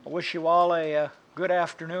wish you all a good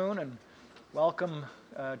afternoon and welcome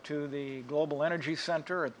to the Global Energy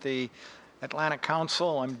Center at the Atlantic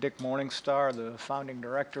Council. I'm Dick Morningstar, the founding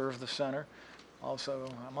director of the center.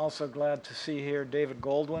 I'm also glad to see here David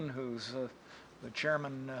Goldwyn, who's the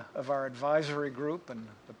chairman of our advisory group and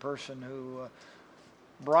the person who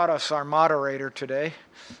brought us our moderator today,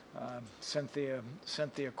 Cynthia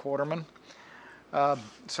Quarterman.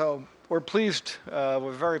 So we're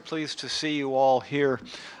very pleased to see you all here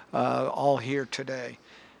today.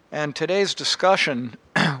 And today's discussion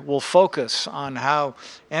will focus on how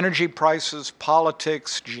energy prices,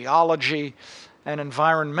 politics, geology, and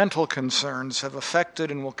environmental concerns have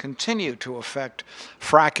affected and will continue to affect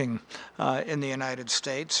fracking in the United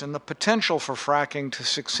States, and the potential for fracking to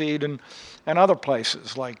succeed in other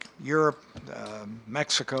places like Europe,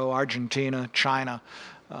 Mexico, Argentina, China,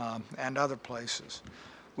 and other places.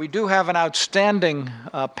 We do have an outstanding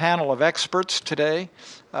panel of experts today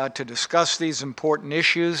to discuss these important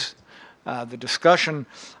issues. The discussion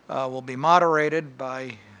will be moderated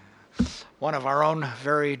by one of our own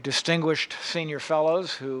very distinguished senior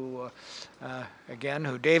fellows who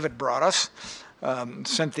David brought us,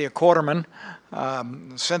 Cynthia Quarterman.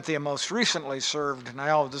 Cynthia most recently served,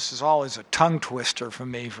 and this is always a tongue twister for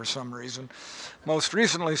me for some reason, most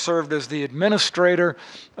recently served as the administrator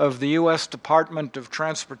of the U.S. Department of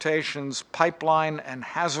Transportation's Pipeline and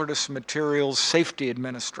Hazardous Materials Safety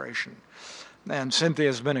Administration. And Cynthia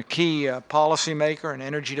has been a key policymaker in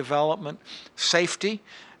energy development, safety,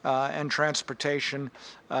 and transportation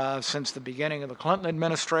since the beginning of the Clinton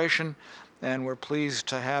administration, and we're pleased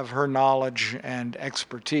to have her knowledge and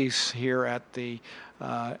expertise here at the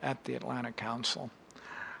Atlantic Council.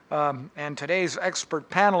 And today's expert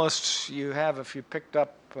panelists, you have, if you picked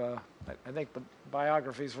up, I think the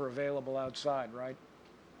biographies were available outside, right?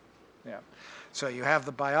 Yeah. So you have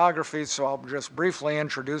the biographies, so I'll just briefly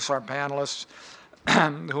introduce our panelists,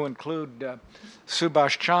 who include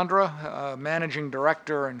Subhash Chandra, Managing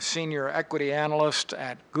Director and Senior Equity Analyst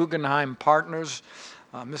at Guggenheim Partners.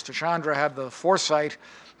 Mr. Chandra had the foresight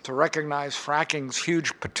to recognize fracking's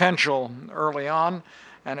huge potential early on,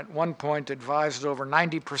 and at one point advised over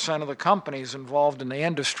 90% of the companies involved in the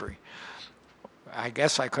industry. I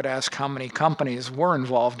guess I could ask how many companies were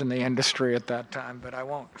involved in the industry at that time, but I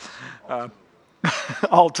won't.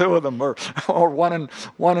 All two of them, or 1 and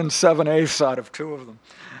 7/8 out of two of them.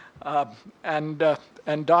 And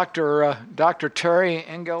Dr. Terry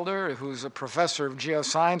Engelder, who's a professor of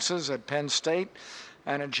geosciences at Penn State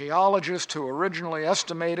and a geologist who originally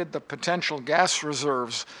estimated the potential gas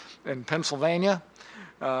reserves in Pennsylvania,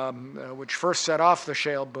 which first set off the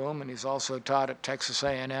shale boom, and he's also taught at Texas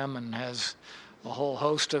A&M and has a whole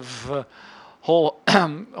host of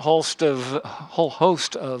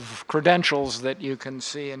credentials that you can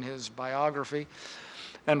see in his biography.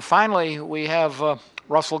 And finally, we have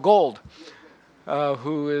Russell Gold,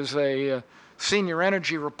 who is a senior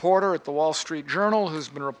energy reporter at the Wall Street Journal, who's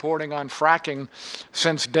been reporting on fracking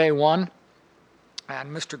since day one.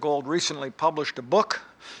 And Mr. Gold recently published a book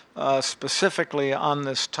specifically on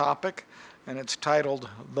this topic, and it's titled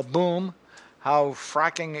The Boom: How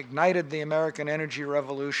Fracking Ignited the American Energy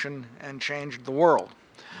Revolution and Changed the World.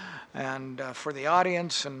 And for the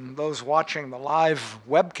audience and those watching the live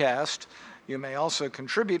webcast, you may also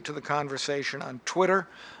contribute to the conversation on Twitter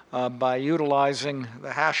by utilizing the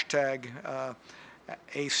hashtag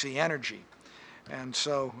ACEnergy. And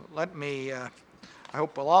so I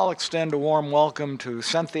hope we'll all extend a warm welcome to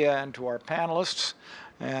Cynthia and to our panelists.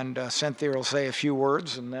 And Cynthia will say a few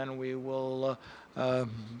words, and then we will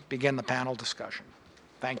begin the panel discussion.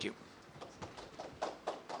 Thank you.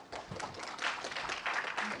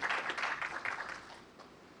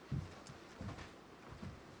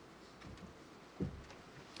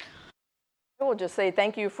 I will just say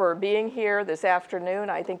thank you for being here this afternoon.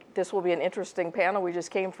 I think this will be an interesting panel. We just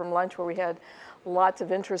came from lunch where we had lots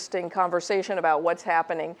of interesting conversation about what's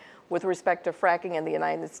happening with respect to fracking in the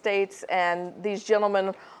United States. And these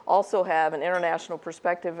gentlemen also have an international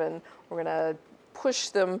perspective, and we're going to push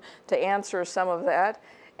them to answer some of that.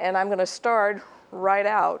 And I'm going to start right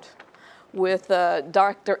out with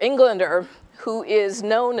Dr. Englander, who is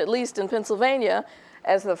known, at least in Pennsylvania,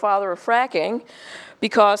 as the father of fracking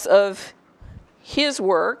because of his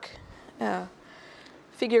work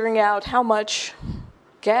figuring out how much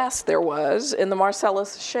gas there was in the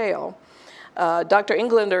Marcellus Shale. Dr.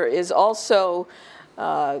 Englander is also,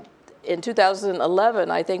 in 2011,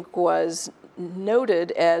 I think, was noted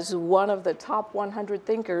as one of the top 100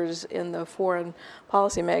 thinkers in the Foreign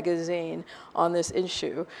Policy magazine on this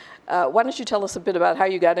issue. Why don't you tell us a bit about how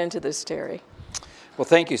you got into this, Terry? Well,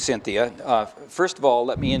 thank you, Cynthia. First of all,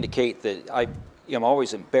 let me indicate that am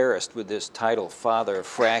always embarrassed with this title, Father of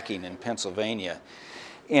Fracking in Pennsylvania,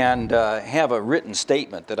 and have a written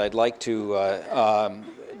statement that I'd like to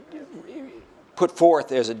put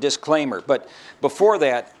forth as a disclaimer. But before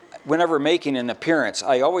that, whenever making an appearance,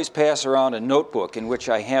 I always pass around a notebook in which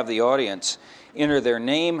I have the audience enter their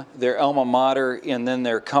name, their alma mater, and then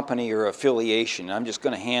their company or affiliation. I'm just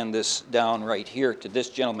going to hand this down right here to this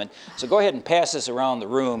gentleman. So go ahead and pass this around the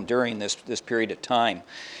room during this period of time,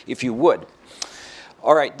 if you would.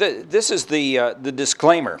 All right, this is the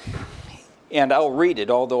disclaimer, and I'll read it,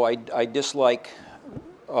 although I dislike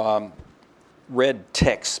red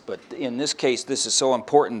text, but in this case, this is so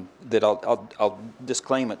important that I'll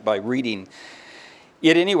disclaim it by reading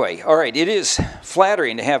it anyway. All right, it is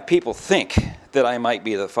flattering to have people think that I might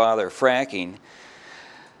be the father of fracking,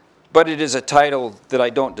 but it is a title that I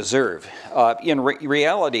don't deserve. In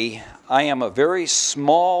reality, I am a very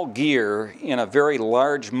small gear in a very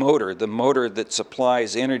large motor, the motor that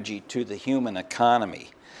supplies energy to the human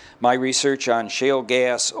economy. My research on shale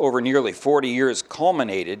gas over nearly 40 years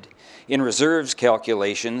culminated in reserves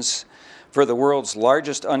calculations for the world's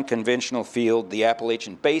largest unconventional field, the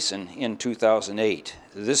Appalachian Basin, in 2008.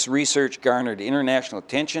 This research garnered international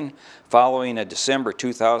attention following a December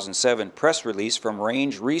 2007 press release from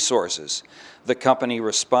Range Resources, the company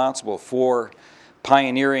responsible for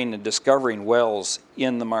pioneering and discovering wells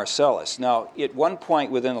in the Marcellus. Now, at one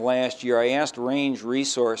point within the last year, I asked Range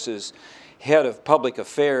Resources head of public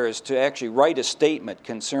affairs to actually write a statement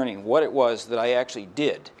concerning what it was that I actually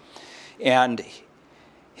did. And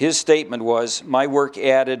his statement was, my work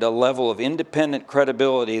added a level of independent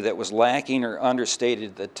credibility that was lacking or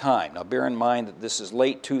understated at the time. Now bear in mind that this is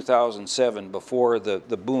late 2007, before the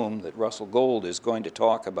boom that Russell Gold is going to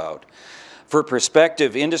talk about. For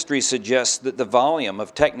perspective, industry suggests that the volume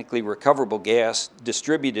of technically recoverable gas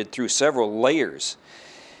distributed through several layers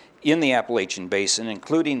in the Appalachian Basin,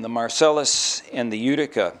 including the Marcellus and the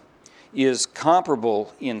Utica, is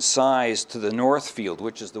comparable in size to the North Field,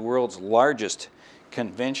 which is the world's largest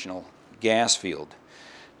conventional gas field.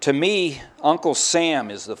 To me, Uncle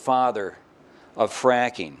Sam is the father of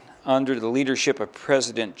fracking. Under the leadership of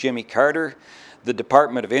President Jimmy Carter, the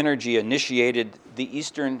Department of Energy initiated the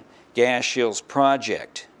Eastern Gas Shales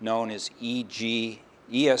Project, known as Eastern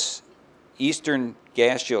Gas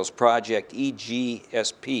Shales Project,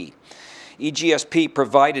 EGSP. EGSP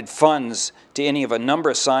provided funds to any of a number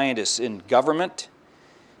of scientists in government,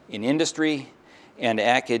 in industry, and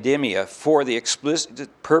academia for the explicit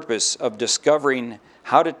purpose of discovering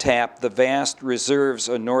how to tap the vast reserves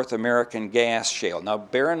of North American gas shale. Now,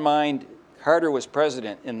 bear in mind, Carter was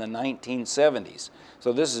president in the 1970s,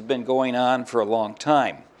 so this has been going on for a long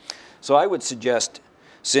time. So I would suggest,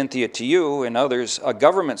 Cynthia, to you and others, a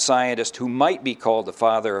government scientist who might be called the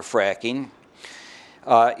father of fracking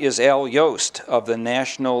is Al Yost of the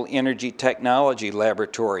National Energy Technology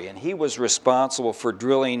Laboratory, and he was responsible for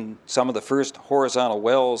drilling some of the first horizontal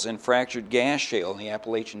wells in fractured gas shale in the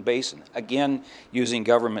Appalachian Basin, again using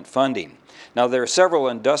government funding. Now there are several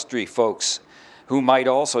industry folks who might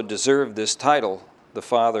also deserve this title, the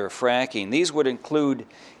father of fracking. These would include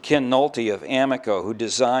Ken Nolte of Amoco, who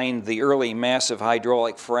designed the early massive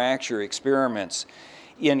hydraulic fracture experiments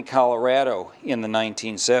in Colorado in the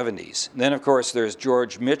 1970s. Then, of course, there's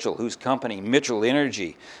George Mitchell, whose company, Mitchell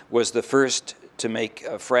Energy, was the first to make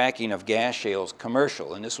fracking of gas shales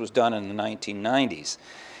commercial, and this was done in the 1990s.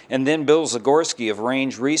 And then Bill Zagorski of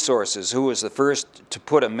Range Resources, who was the first to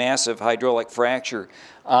put a massive hydraulic fracture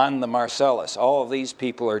on the Marcellus. All of these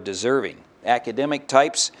people are deserving. Academic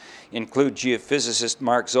types include geophysicist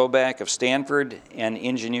Mark Zoback of Stanford and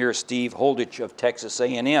engineer Steve Holditch of Texas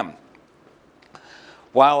A&M.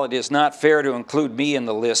 While it is not fair to include me in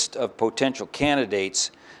the list of potential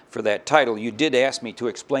candidates for that title, you did ask me to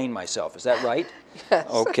explain myself. Is that right? Yes.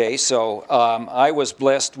 Okay, so I was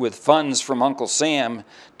blessed with funds from Uncle Sam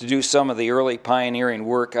to do some of the early pioneering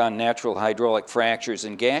work on natural hydraulic fractures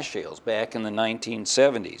in gas shales back in the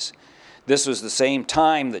 1970s. This was the same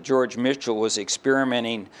time that George Mitchell was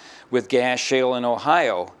experimenting with gas shale in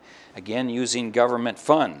Ohio, again using government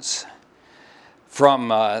funds from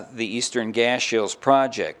the Eastern Gas Shales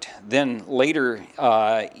Project. Then later,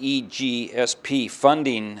 EGSP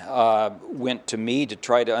funding went to me to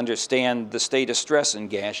try to understand the state of stress in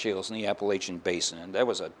gas shales in the Appalachian Basin, and that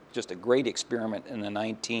was just a great experiment in the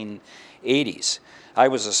 1980s. I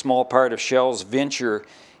was a small part of Shell's venture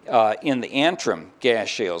in the Antrim gas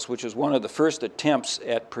shales, which was one of the first attempts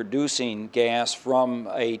at producing gas from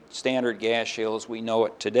a standard gas shale as we know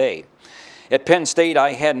it today. At Penn State,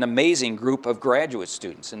 I had an amazing group of graduate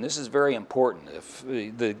students, and this is very important,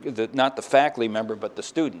 not the faculty member, but the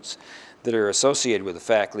students. that are associated with a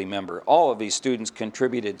faculty member. All of these students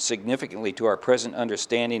contributed significantly to our present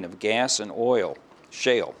understanding of gas and oil,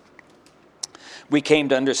 shale. We came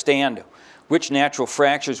to understand which natural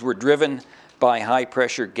fractures were driven by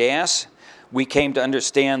high-pressure gas. We came to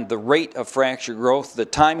understand the rate of fracture growth, the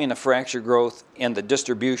timing of fracture growth, and the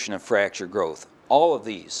distribution of fracture growth. All of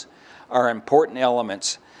these are important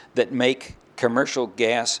elements that make commercial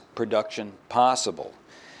gas production possible.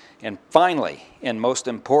 And finally, and most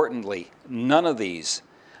importantly, none of these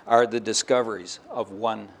are the discoveries of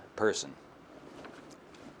one person.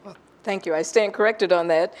 Thank you. I stand corrected on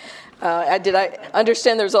that. Did I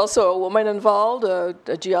understand there's also a woman involved,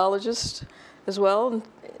 a geologist as well,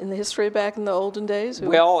 in the history back in the olden days?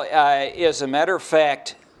 Well, as a matter of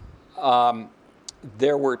fact,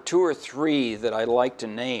 there were 2 or 3 that I'd like to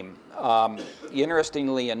name.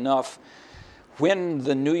 Interestingly enough, when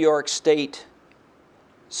the New York State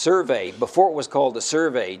survey, before it was called a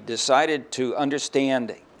survey, decided to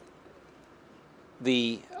understand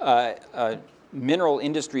the mineral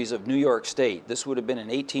industries of New York State, this would have been in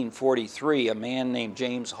 1843, a man named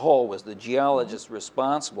James Hull was the geologist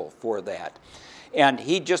responsible for that. And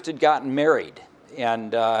he just had gotten married.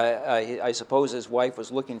 And I suppose his wife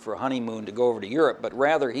was looking for a honeymoon to go over to Europe, but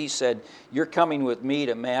rather he said, "You're coming with me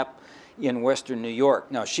to map in Western New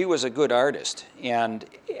York." Now, she was a good artist, and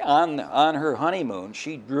on her honeymoon,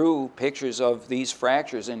 she drew pictures of these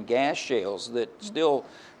fractures in gas shales that still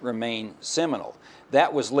remain seminal.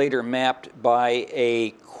 That was later mapped by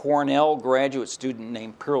a Cornell graduate student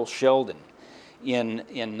named Pearl Sheldon in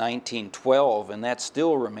 1912, and that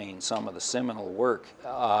still remains some of the seminal work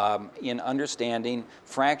in understanding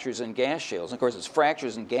fractures in gas shales. And of course, it's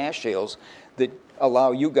fractures in gas shales that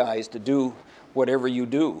allow you guys to do whatever you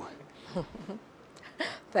do.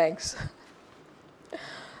 Thanks.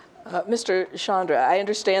 Mr. Chandra, I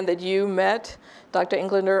understand that you met Dr.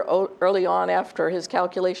 Englander early on after his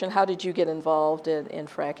calculation. How did you get involved in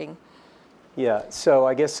fracking? Yeah, so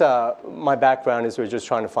I guess my background is we're just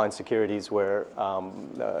trying to find securities where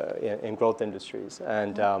in growth industries.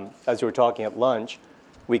 And as we were talking at lunch,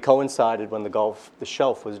 we coincided when the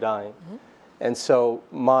shelf was dying. Mm-hmm. And so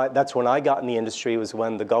that's when I got in the industry, was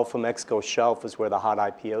when the Gulf of Mexico shelf was where the hot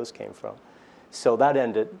IPOs came from. So that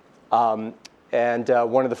ended. And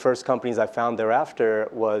one of the first companies I found thereafter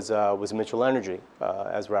was Mitchell Energy,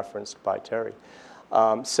 as referenced by Terry.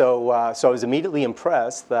 So I was immediately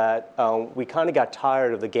impressed that we kind of got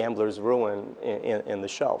tired of the gambler's ruin in the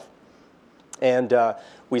shelf. And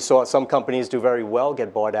we saw some companies do very well,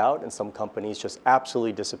 get bought out, and some companies just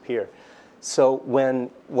absolutely disappear. So when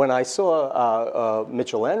I saw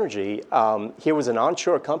Mitchell Energy, here was an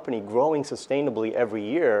onshore company growing sustainably every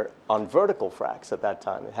year on vertical fracs at that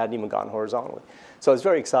time. It hadn't even gone horizontally. So I was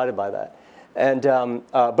very excited by that. And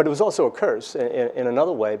but it was also a curse in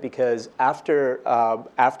another way, because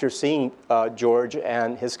after seeing George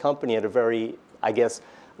and his company at a very, I guess,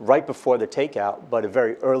 right before the takeout, but a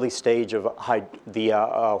very early stage of the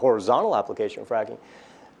horizontal application of fracking,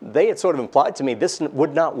 they had sort of implied to me this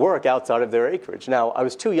would not work outside of their acreage. Now, I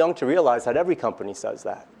was too young to realize that every company says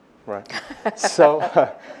that, right?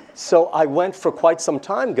 So I went for quite some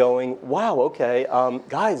time going, wow, okay,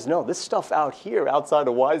 guys, no, this stuff out here outside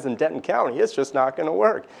of Wise and Denton County, it's just not going to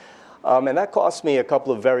work. And that cost me a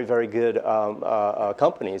couple of very, very good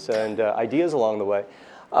companies and ideas along the way.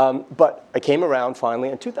 But I came around finally.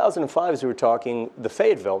 In 2005, as we were talking, the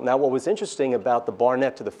Fayetteville. Now, what was interesting about the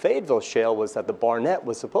Barnett to the Fayetteville shale was that the Barnett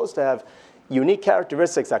was supposed to have unique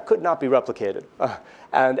characteristics that could not be replicated.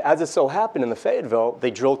 And as it so happened in the Fayetteville,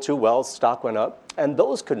 they drilled 2 wells, stock went up, and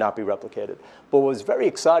those could not be replicated. But what was very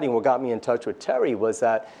exciting, what got me in touch with Terry, was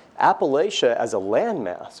that Appalachia as a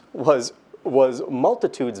landmass was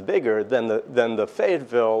multitudes bigger than the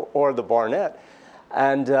Fayetteville or the Barnett.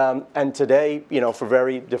 And today, for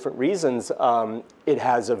very different reasons, it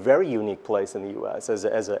has a very unique place in the U.S.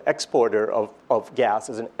 as an exporter of gas,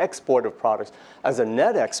 as an exporter of products, as a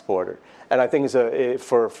net exporter. And I think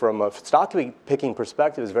from a stock picking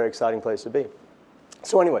perspective, it's a very exciting place to be.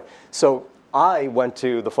 So anyway, so I went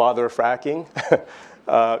to the father of fracking.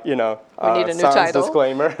 We need a new title.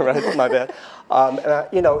 Disclaimer, right? My bad.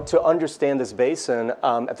 To understand this basin,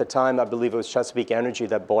 at the time, I believe it was Chesapeake Energy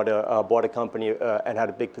that bought a company and had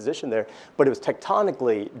a big position there. But it was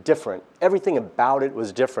tectonically different. Everything about it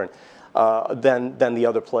was different than the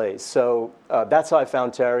other plays. So that's how I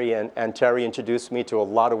found Terry, and Terry introduced me to a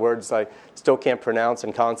lot of words I still can't pronounce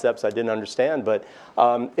and concepts I didn't understand. But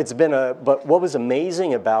but what was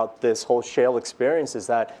amazing about this whole shale experience is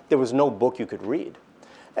that there was no book you could read.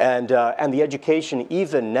 And the education,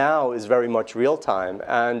 even now, is very much real time.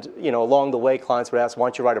 And along the way, clients would ask, "Why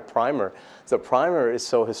don't you write a primer?" The primer is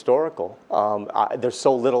so historical. There's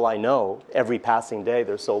so little I know. Every passing day,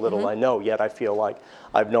 there's so little I know. Yet I feel like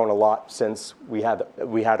I've known a lot since we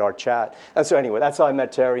had our chat. And so anyway, that's how I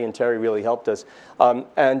met Terry, and Terry really helped us.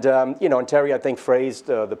 And Terry, I think, phrased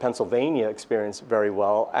the Pennsylvania experience very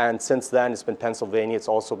well. And since then, it's been Pennsylvania. It's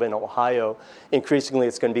also been Ohio. Increasingly,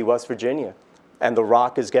 it's going to be West Virginia. And the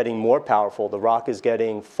rock is getting more powerful. The rock is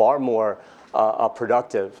getting far more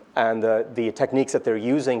productive. And the techniques that they're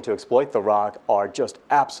using to exploit the rock are just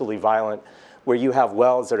absolutely violent, where you have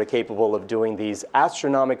wells that are capable of doing these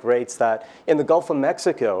astronomical rates that in the Gulf of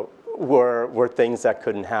Mexico were things that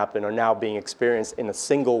couldn't happen, are now being experienced in a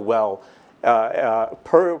single well,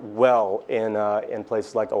 per well in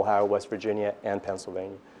places like Ohio, West Virginia, and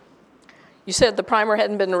Pennsylvania. You said the primer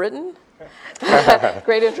hadn't been written?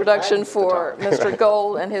 Great introduction for Mr.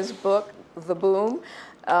 Gold and his book, The Boom.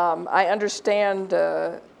 I understand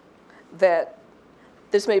that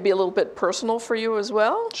this may be a little bit personal for you as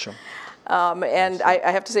well. Sure. And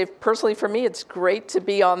I have to say, personally for me, it's great to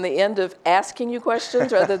be on the end of asking you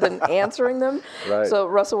questions rather than answering them. Right. So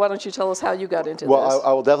Russell, why don't you tell us how you got into this? Well,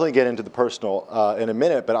 I will definitely get into the personal in a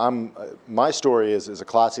minute, but my story is a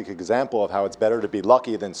classic example of how it's better to be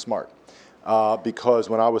lucky than smart. Because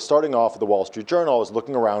when I was starting off at the Wall Street Journal, I was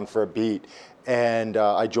looking around for a beat, and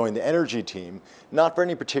I joined the energy team, not for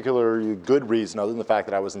any particular good reason other than the fact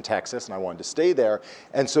that I was in Texas and I wanted to stay there.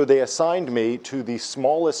 And so they assigned me to the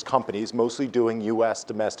smallest companies, mostly doing U.S.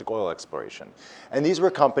 domestic oil exploration. And these were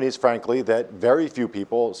companies, frankly, that very few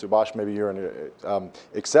people, Subhash, maybe you're an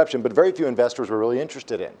exception, but very few investors were really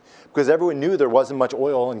interested in, because everyone knew there wasn't much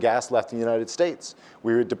oil and gas left in the United States.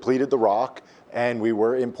 We had depleted the rock, and we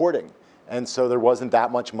were importing. And so there wasn't that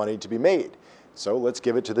much money to be made. So let's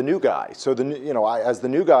give it to the new guy. So as the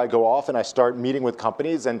new guy go off and I start meeting with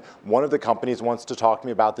companies, and one of the companies wants to talk to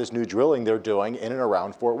me about this new drilling they're doing in and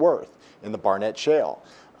around Fort Worth in the Barnett Shale.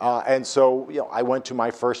 And so I went to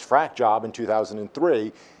my first frack job in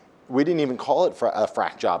 2003. We didn't even call it a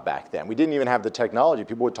frack job back then. We didn't even have the technology.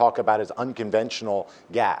 People would talk about it as unconventional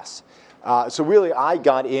gas. So really, I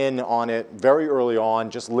got in on it very early on,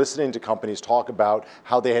 just listening to companies talk about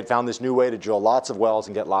how they had found this new way to drill lots of wells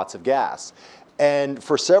and get lots of gas. And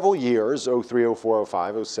for several years, 03, 04,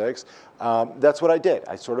 05, 06, that's what I did.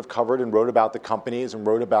 I sort of covered and wrote about the companies and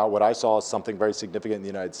wrote about what I saw as something very significant in the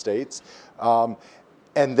United States. And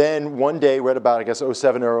then one day, right about, I guess,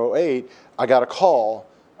 07 or 08, I got a call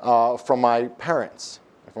from my parents,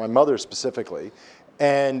 from my mother specifically.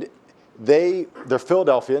 And they're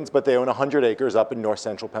Philadelphians, but they own 100 acres up in north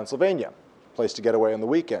central Pennsylvania, place to get away on the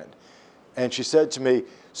weekend. And she said to me,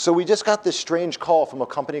 "So we just got this strange call from a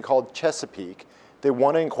company called Chesapeake. They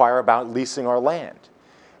want to inquire about leasing our land."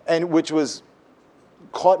 And which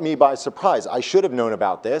caught me by surprise. I should have known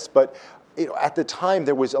about this, but at the time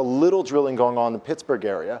there was a little drilling going on in the Pittsburgh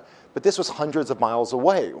area, but this was hundreds of miles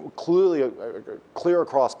away, clearly clear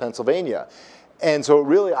across Pennsylvania. And so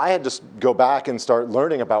really, I had to go back and start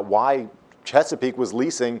learning about why Chesapeake was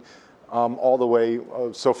leasing all the way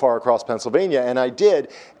so far across Pennsylvania, and I did.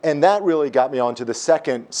 And that really got me onto the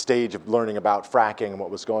second stage of learning about fracking and what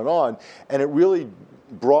was going on. And it really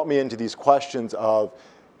brought me into these questions of,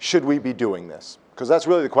 should we be doing this? Because that's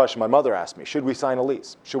really the question my mother asked me. Should we sign a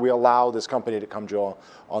lease? Should we allow this company to come drill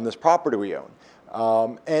on this property we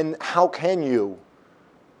own? And how can you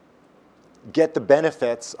get the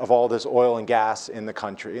benefits of all this oil and gas in the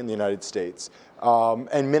country, in the United States,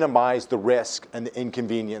 and minimize the risk and the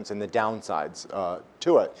inconvenience and the downsides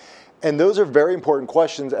to it? And those are very important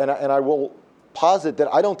questions, and I will posit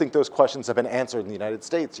that I don't think those questions have been answered in the United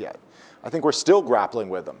States yet. I think we're still grappling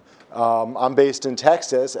with them. I'm based in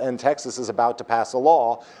Texas, and Texas is about to pass a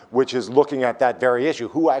law which is looking at that very issue.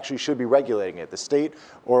 Who actually should be regulating it, the state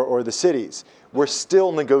or the cities? We're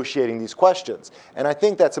still negotiating these questions. And I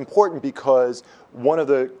think that's important because one of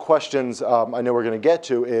the questions I know we're going to get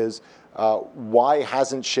to is why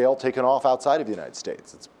hasn't shale taken off outside of the United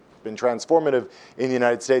States? It's been transformative in the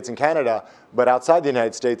United States and Canada, but outside the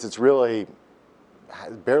United States, it's really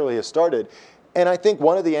barely has started. And I think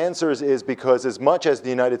one of the answers is because as much as the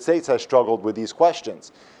United States has struggled with these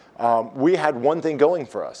questions, we had one thing going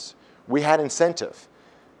for us. We had incentive.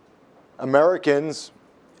 Americans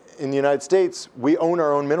in the United States, we own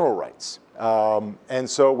our own mineral rights. And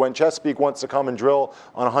so when Chesapeake wants to come and drill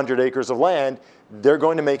on 100 acres of land, they're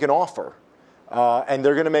going to make an offer. And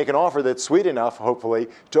they're going to make an offer that's sweet enough, hopefully,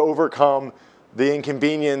 to overcome the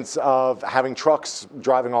inconvenience of having trucks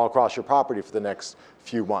driving all across your property for the next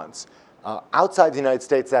few months. Outside the United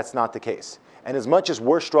States, that's not the case. And as much as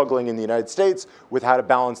we're struggling in the United States with how to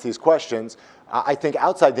balance these questions, I think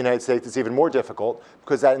outside the United States it's even more difficult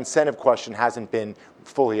because that incentive question hasn't been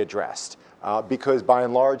fully addressed. Because by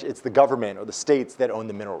and large, it's the government or the states that own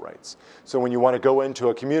the mineral rights. So when you want to go into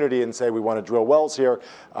a community and say, we want to drill wells here,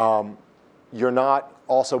 you're not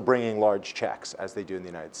also bringing large checks as they do in the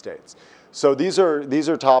United States. So these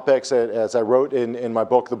are topics that, as I wrote in my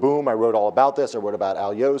book, The Boom, I wrote all about this. I wrote about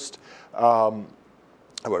Al Yost.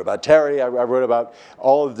 I wrote about Terry. I wrote about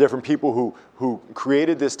all of the different people who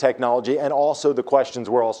created this technology and also the questions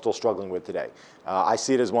we're all still struggling with today. I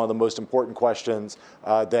see it as one of the most important questions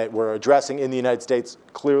that we're addressing in the United States,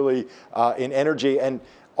 clearly in energy. And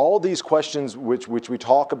all these questions which we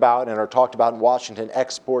talk about and are talked about in Washington,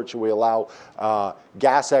 exports, should we allow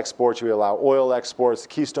gas exports, should we allow oil exports,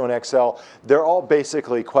 Keystone XL, they're all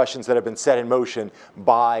basically questions that have been set in motion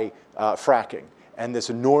by fracking and this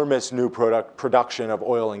enormous new production of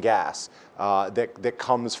oil and gas that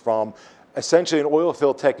comes from essentially an oil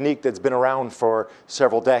field technique that's been around for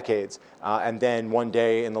several decades. And then one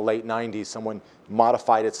day in the late 90s, someone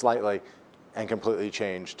modified it slightly and completely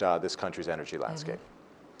changed this country's energy landscape.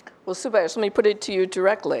 Well, Subhash, let me put it to you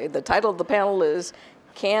directly. The title of the panel is,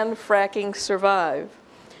 Can Fracking Survive?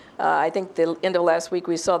 I think the end of last week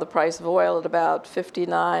we saw the price of oil at about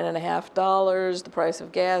 $59.50, the price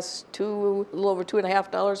of gas a little over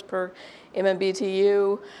 $2.50 per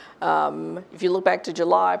MMBTU. If you look back to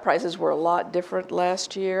July, prices were a lot different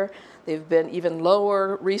last year. They've been even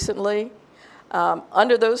lower recently.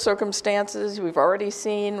 Under those circumstances, we've already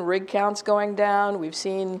seen rig counts going down. We've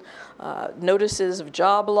seen notices of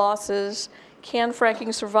job losses. Can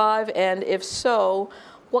fracking survive? And if so,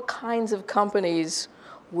 what kinds of companies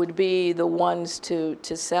would be the ones to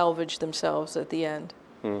salvage themselves at the end?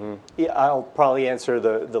 Mm-hmm. Yeah, I'll probably answer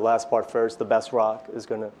the last part first. The best rock is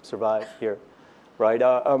going to survive here, right?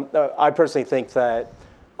 I personally think that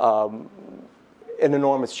an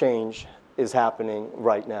enormous change is happening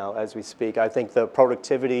right now as we speak. I think the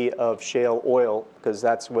productivity of shale oil, because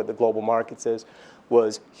that's what the global markets is,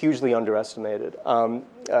 was hugely underestimated.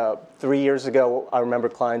 3 years ago, I remember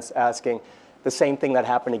clients asking the same thing that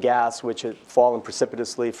happened to gas, which had fallen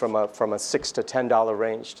precipitously from a $6 to $10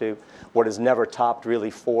 range to what has never topped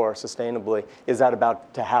really $4 sustainably. Is that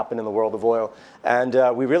about to happen in the world of oil? And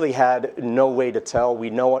we really had no way to tell.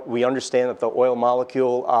 We understand that the oil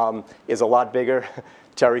molecule is a lot bigger.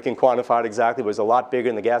 Terry can quantify it exactly, but it's a lot bigger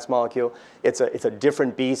than the gas molecule. It's a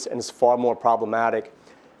different beast, and it's far more problematic.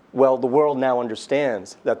 Well, the world now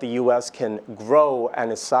understands that the U.S. can grow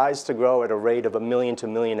and is sized to grow at a rate of 1 million to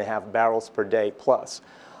 1.5 million barrels per day plus.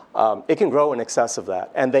 It can grow in excess of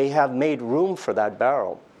that, and they have made room for that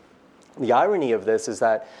barrel. The irony of this is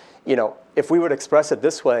that, if we would express it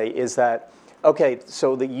this way, is that, okay,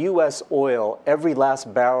 so the U.S. oil, every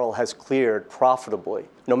last barrel has cleared profitably,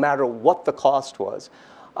 no matter what the cost was,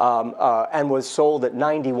 and was sold at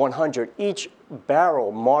 90, 100. Each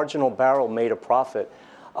barrel, marginal barrel, made a profit.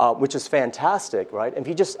 Which is fantastic, right? And if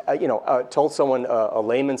you just, told someone, a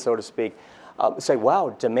layman, so to speak, say,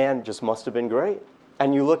 wow, demand just must have been great.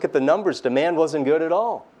 And you look at the numbers, demand wasn't good at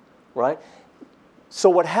all, right? So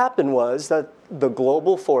what happened was that the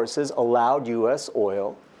global forces allowed U.S.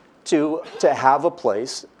 oil to have a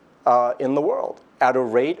place in the world at a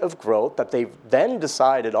rate of growth that they then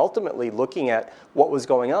decided, ultimately looking at what was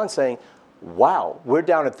going on, saying, wow, we're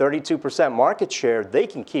down at 32% market share. They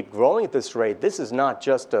can keep growing at this rate. This is not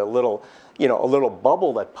just a little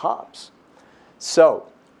bubble that pops. So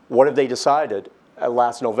what have they decided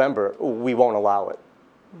last November? We won't allow it,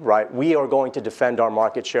 right? We are going to defend our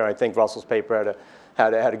market share. I think Russell's paper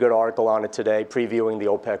had a good article on it today, previewing the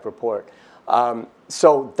OPEC report.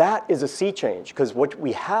 So that is a sea change, because what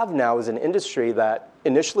we have now is an industry that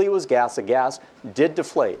initially was gas. The gas did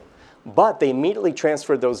deflate. But they immediately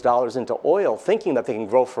transferred those dollars into oil, thinking that they can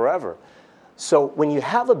grow forever. So when you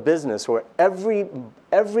have a business where every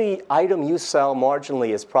item you sell marginally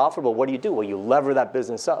is profitable, what do? Well, you lever that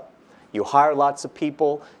business up. You hire lots of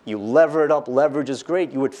people. You lever it up. Leverage is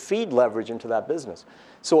great. You would feed leverage into that business.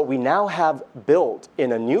 So what we now have built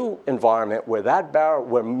in a new environment where that barrel,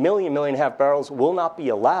 where 1 million, 1.5 million barrels will not be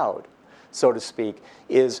allowed, so to speak,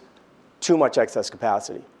 is too much excess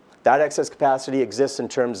capacity. That excess capacity exists in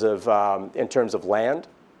terms of land.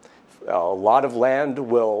 A lot of land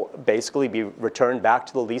will basically be returned back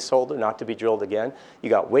to the leaseholder, not to be drilled again.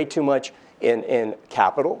 You got way too much in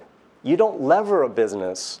capital. You don't lever a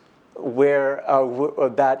business where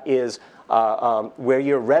that is where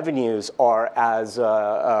your revenues are as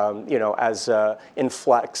in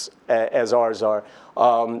flex as ours are,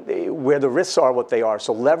 where the risks are what they are.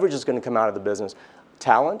 So leverage is going to come out of the business.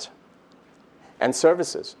 Talent. and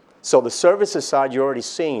services. So the services side, you're already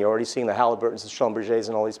seeing the Halliburtons, the Schlumbergers,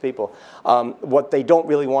 and all these people. What they don't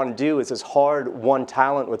really want to do is this hard-won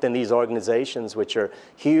talent within these organizations, which are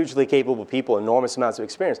hugely capable people, enormous amounts of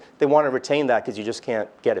experience. They want to retain that because you just can't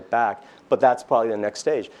get it back. But that's probably the next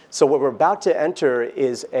stage. So what we're about to enter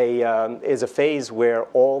is a phase where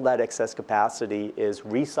all that excess capacity is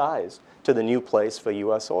resized to the new place for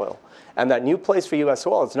U.S. oil. And that new place for U.S.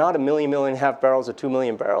 oil is not 1.5 million barrels or 2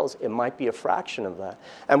 million barrels. It might be a fraction of that.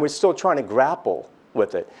 And we're still trying to grapple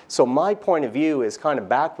with it. So my point of view is kind of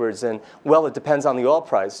backwards and, well, it depends on the oil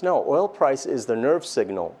price. No, oil price is the nerve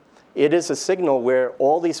signal. It is a signal where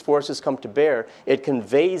all these forces come to bear. It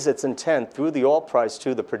conveys its intent through the oil price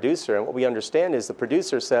to the producer. And what we understand is the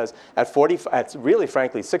producer says at really,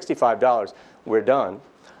 frankly, $65, we're done.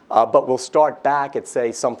 But we'll start back at,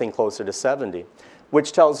 say, something closer to 70,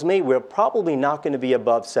 which tells me we're probably not going to be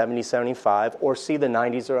above 70, 75, or see the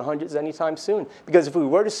 90s or 100s anytime soon. Because if we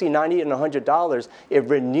were to see $90 and $100, it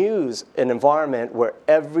renews an environment where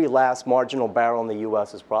every last marginal barrel in the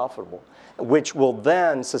U.S. is profitable, which will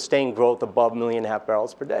then sustain growth above 1.5 million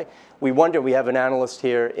barrels per day. We wonder, we have an analyst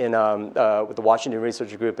here with the Washington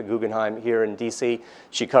Research Group at Guggenheim here in D.C.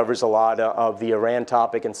 She covers a lot of the Iran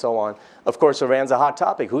topic and so on. Of course, Iran's a hot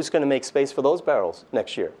topic. Who's going to make space for those barrels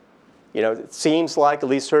next year? You know, it seems like, at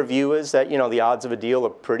least her view is that, you know, the odds of a deal are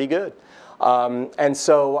pretty good. And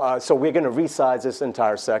so we're going to resize this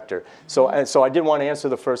entire sector. So I did want to answer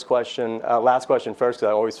the last question first, because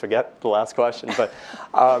I always forget the last question.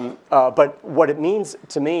 But what it means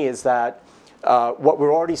to me is that what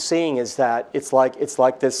we're already seeing is that it's like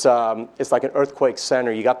an earthquake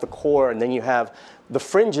center. You got the core, and then you have the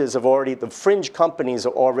the fringe companies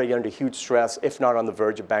are already under huge stress, if not on the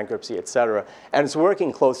verge of bankruptcy, et cetera. And it's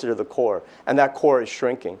working closer to the core, and that core is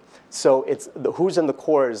shrinking. So who's in the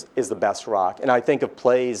core is the best rock. And I think of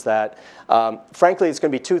plays that, frankly, it's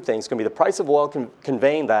going to be two things. It's going to be the price of oil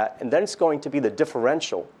conveying that, and then it's going to be the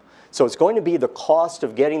differential. So it's going to be the cost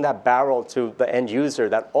of getting that barrel to the end user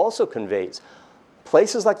that also conveys.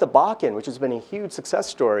 Places like the Bakken, which has been a huge success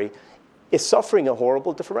story, is suffering a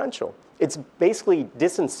horrible differential. It's basically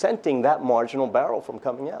disincenting that marginal barrel from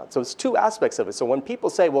coming out. So it's two aspects of it. So when people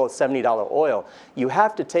say, well, it's $70 oil, you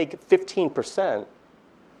have to take 15%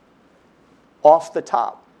 off the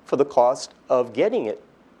top for the cost of getting it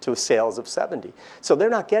to sales of 70. So they're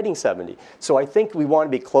not getting 70. So I think we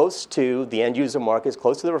want to be close to the end user markets,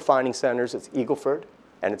 close to the refining centers. It's Eagle Ford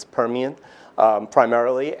and it's Permian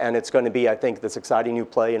primarily. And it's going to be, I think, this exciting new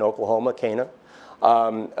play in Oklahoma, Cana.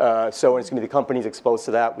 So it's going to be the companies exposed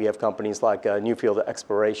to that. We have companies like Newfield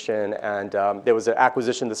Exploration, and there was an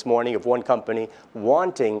acquisition this morning of one company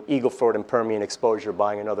wanting Eagle Ford and Permian exposure,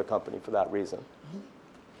 buying another company for that reason.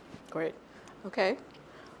 Great. Okay.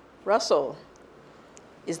 Russell,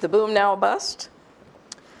 is the boom now a bust?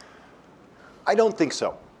 I don't think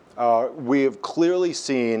so. We have clearly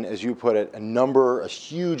seen, as you put it, a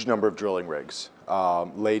huge number of drilling rigs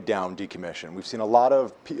laid down, decommissioned. We've seen a lot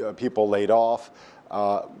of people laid off,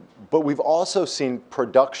 but we've also seen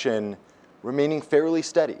production remaining fairly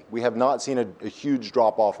steady. We have not seen a huge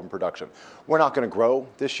drop off in production. We're not going to grow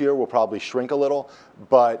this year. We'll probably shrink a little,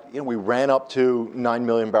 but we ran up to 9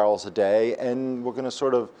 million barrels a day, and we're going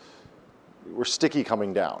to we're sticky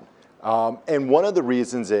coming down. And one of the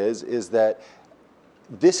reasons is that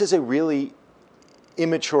this is a really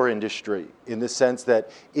immature industry in the sense that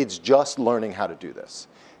it's just learning how to do this.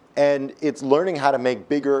 And it's learning how to make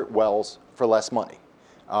bigger wells for less money,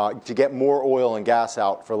 to get more oil and gas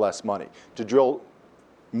out for less money, to drill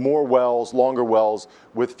more wells, longer wells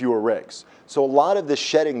with fewer rigs. So a lot of the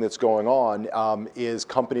shedding that's going on is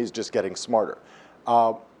companies just getting smarter.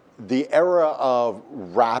 The era of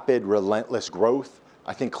rapid, relentless growth,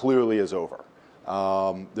 I think clearly is over.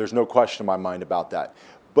 There's no question in my mind about that.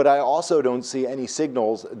 But I also don't see any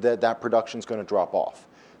signals that production is going to drop off.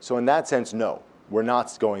 So in that sense, no, we're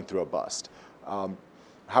not going through a bust.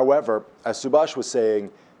 However, as Subhash was saying,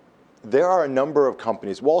 there are a number of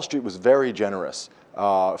companies. Wall Street was very generous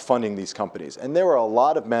funding these companies. And there were a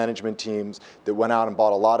lot of management teams that went out and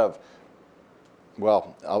bought a lot of,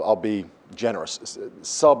 well, I'll be generous,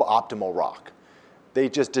 suboptimal rock. They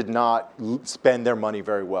just did not spend their money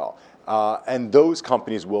very well. And those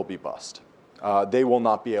companies will be bust. They will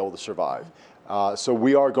not be able to survive. So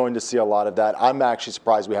we are going to see a lot of that. I'm actually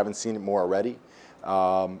surprised we haven't seen it more already.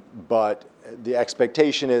 But the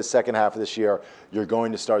expectation is second half of this year, you're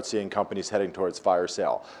going to start seeing companies heading towards fire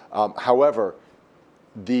sale. However,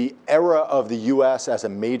 the era of the U.S. as a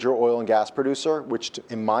major oil and gas producer, which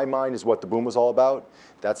in my mind is what the boom was all about,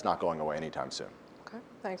 that's not going away anytime soon. Okay,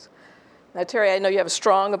 thanks. Now, Terry, I know you have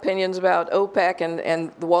strong opinions about OPEC,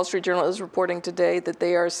 and the Wall Street Journal is reporting today that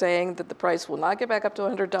they are saying that the price will not get back up to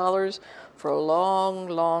 $100 for a long,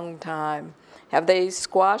 long time. Have they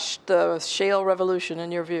squashed the shale revolution in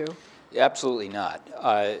your view? Absolutely not.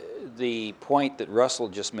 The point that Russell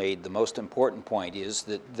just made, the most important point, is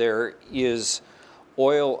that there is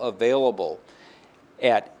oil available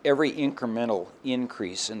at every incremental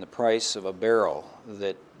increase in the price of a barrel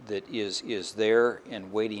that is there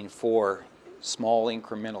and waiting for small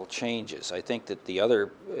incremental changes. I think that the other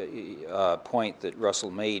point that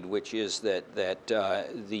Russell made, which is that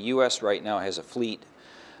the U.S. right now has a fleet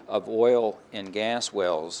of oil and gas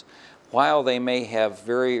wells. While they may have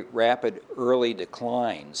very rapid early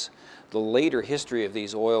declines, the later history of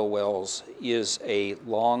these oil wells is a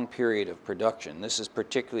long period of production. This is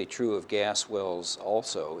particularly true of gas wells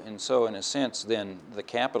also. And so in a sense, then, the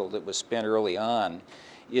capital that was spent early on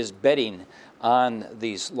is betting on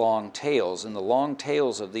these long tails. And the long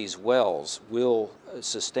tails of these wells will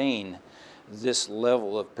sustain this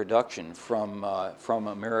level of production from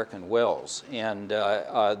American wells. And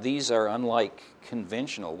these are unlike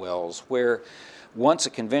conventional wells, where once a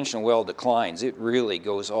conventional well declines, it really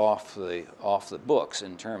goes off the books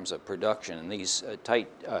in terms of production. And these tight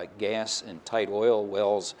gas and tight oil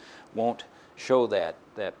wells won't show that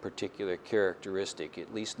particular characteristic,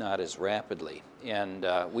 at least not as rapidly. And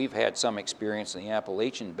we've had some experience in the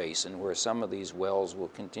Appalachian Basin where some of these wells will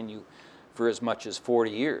continue for as much as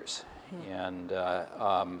 40 years. And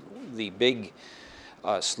the big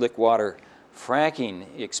slickwater fracking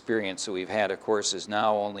experience that we've had, of course, is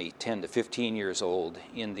now only 10 to 15 years old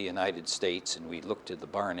in the United States, and we looked at the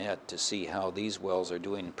Barnett to see how these wells are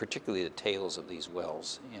doing, particularly the tails of these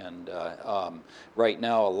wells. And right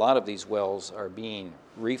now, a lot of these wells are being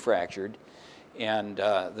refractured, and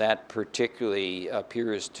that particularly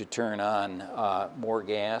appears to turn on more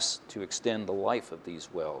gas to extend the life of these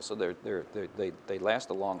wells. So they last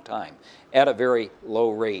a long time at a very low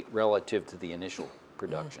rate relative to the initial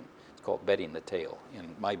production. It's called betting the tail,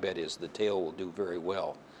 and my bet is the tail will do very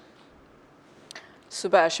well.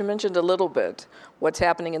 Subhash, you mentioned a little bit what's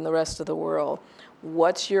happening in the rest of the world.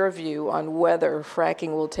 What's your view on whether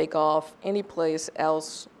fracking will take off any place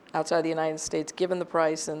else outside the United States, given the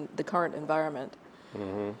price and the current environment?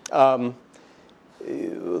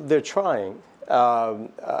 They're trying.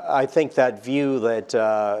 I think that view that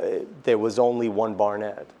there was only one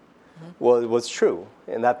Barnett was true,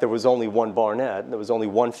 in that there was only one Barnett, there was only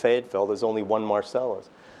one Fayetteville, there's only one Marcellus.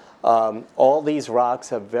 All these rocks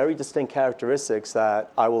have very distinct characteristics that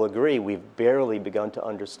I will agree we've barely begun to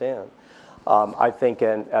understand. I think,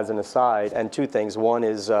 and as an aside, and two things. One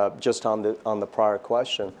is just on the prior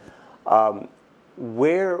question.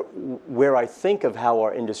 Where I think of how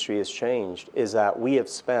our industry has changed is that we have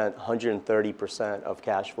spent 130% of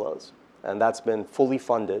cash flows, and that's been fully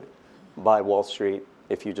funded by Wall Street,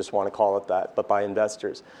 if you just want to call it that, but by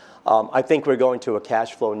investors. I think we're going to a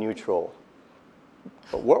cash flow neutral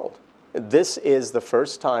world. This is the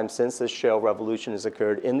first time since the shale revolution has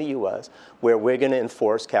occurred in the U.S. where we're going to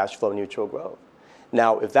enforce cash flow neutral growth.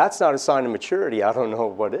 Now, if that's not a sign of maturity, I don't know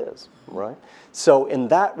what is, right? So in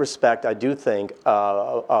that respect, I do think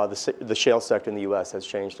the shale sector in the U.S. has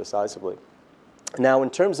changed decisively. Now, in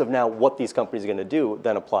terms of now what these companies are going to do,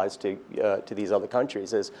 then applies to these other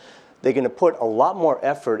countries, is they're going to put a lot more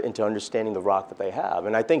effort into understanding the rock that they have.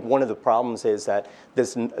 And I think one of the problems is that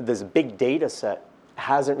this big data set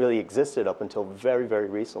hasn't really existed up until very, very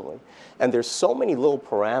recently. And there's so many little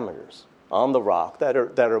parameters on the rock that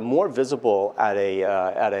are more visible at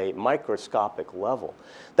a microscopic level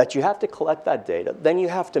that you have to collect that data. Then you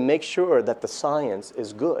have to make sure that the science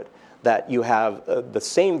is good, that you have the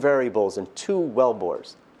same variables in two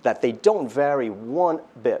wellbores, that they don't vary one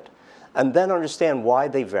bit, and then understand why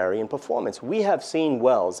they vary in performance. We have seen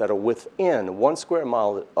wells that are within 1 square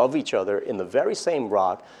mile of each other in the very same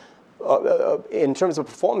rock, in terms of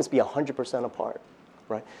performance, be 100% apart.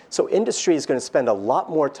 Right? So industry is going to spend a lot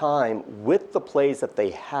more time with the plays that they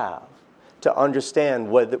have to understand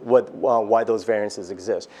why those variances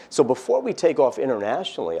exist. So before we take off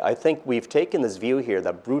internationally, I think we've taken this view here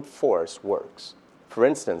that brute force works. For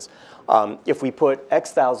instance, if we put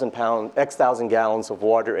X thousand gallons of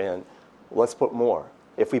water in, let's put more.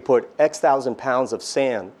 If we put X thousand pounds of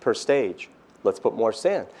sand per stage, let's put more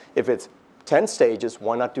sand. If it's 10 stages,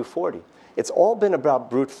 why not do 40? It's all been about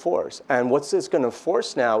brute force. And what's this going to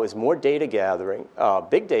force now is more data gathering,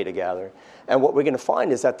 big data gathering. And what we're going to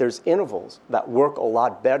find is that there's intervals that work a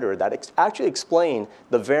lot better that actually explain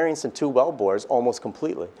the variance in two wellbores almost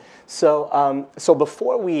completely. So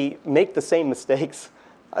before we make the same mistakes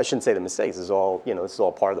I shouldn't say the mistakes. This is all, this is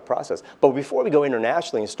all part of the process. But before we go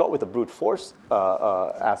internationally and start with the brute force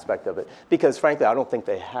aspect of it, because frankly, I don't think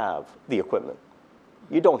they have the equipment.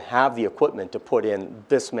 You don't have the equipment to put in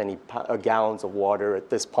this many gallons of water at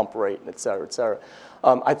this pump rate, et cetera, et cetera.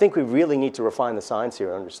 I think we really need to refine the science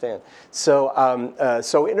here, understand.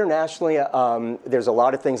 So internationally, there's a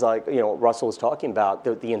lot of things like Russell was talking about.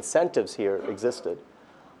 The incentives here existed.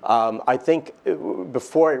 I think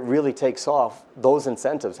before it really takes off, those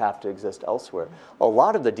incentives have to exist elsewhere. A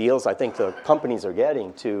lot of the deals I think the companies are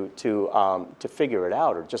getting to figure it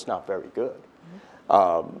out are just not very good,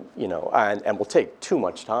 and will take too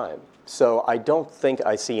much time. So I don't think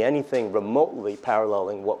I see anything remotely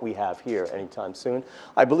paralleling what we have here anytime soon.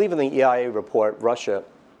 I believe in the EIA report, Russia,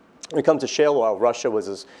 when it comes to shale oil, Russia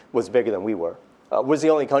was bigger than we were. Was the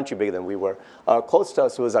only country bigger than we were. Close to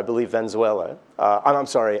us was, I believe, Venezuela. I'm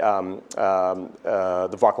sorry,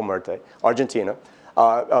 the Vaca Muerta, Argentina.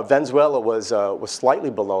 Venezuela was slightly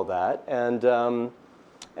below that, and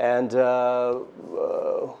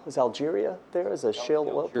was Algeria there as a shale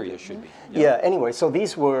oil? Algeria should be. Yeah. Anyway, so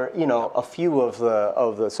these were a few of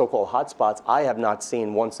the so-called hotspots. I have not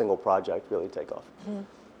seen one single project really take off. Mm-hmm.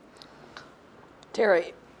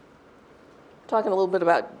 Terry, talking a little bit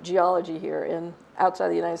about geology here outside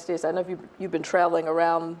the United States. I know you've been traveling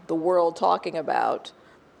around the world talking about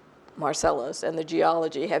Marcellus and the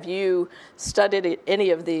geology. Have you studied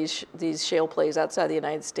any of these shale plays outside the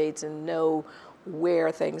United States and know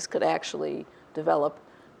where things could actually develop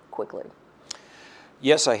quickly?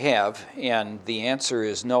 Yes, I have, and the answer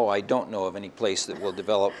is no, I don't know of any place that will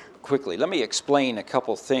develop quickly. Let me explain a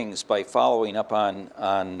couple things by following up on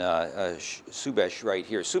Subesh right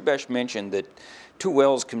here. Subesh mentioned that 2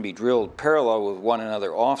 wells can be drilled parallel with one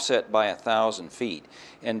another, offset by 1,000 feet,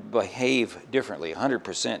 and behave differently,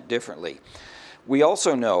 100% differently. We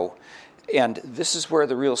also know, and this is where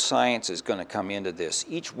the real science is going to come into this.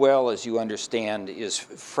 Each well, as you understand, is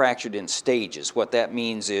fractured in stages. What that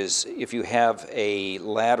means is if you have a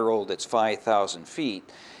lateral that's 5,000 feet,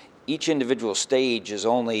 each individual stage is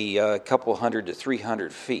only a couple hundred to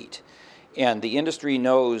 300 feet. And the industry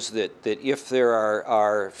knows that if there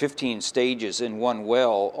are 15 stages in one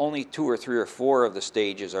well, only 2 or 3 or 4 of the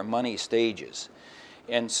stages are money stages.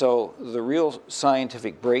 And so the real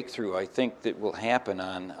scientific breakthrough I think that will happen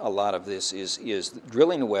on a lot of this is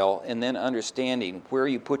drilling a well and then understanding where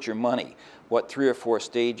you put your money, what 3 or 4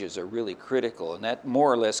 stages are really critical. And that more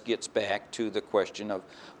or less gets back to the question of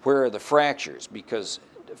where are the fractures, because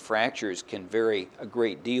fractures can vary a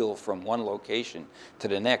great deal from one location to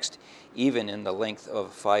the next, even in the length of a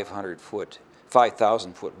 5,000-foot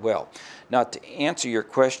well. Now, to answer your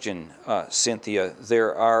question, Cynthia,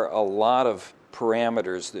 there are a lot of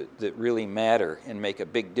parameters that really matter and make a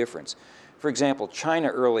big difference. For example, China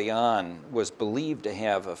early on was believed to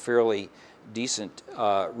have a fairly decent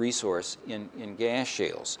resource in gas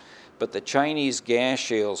shales. But the Chinese gas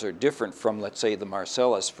shales are different from, let's say, the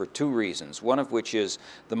Marcellus for 2 reasons. One of which is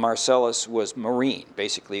the Marcellus was marine.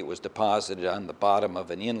 Basically, it was deposited on the bottom of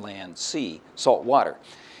an inland sea, salt water.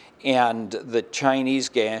 And the Chinese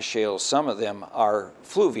gas shales, some of them are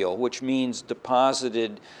fluvial, which means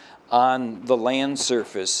deposited on the land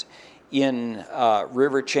surface in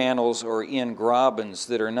river channels or in grabens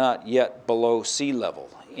that are not yet below sea level.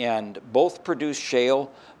 And both produce shale,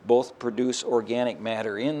 both produce organic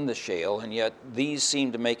matter in the shale, and yet these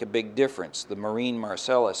seem to make a big difference. The marine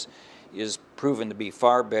Marcellus is proven to be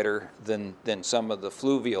far better than some of the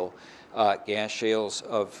fluvial gas shales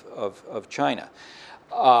of China.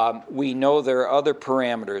 We know there are other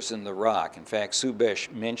parameters in the rock. In fact, Subesh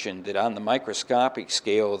mentioned that on the microscopic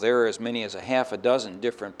scale, there are as many as a half a dozen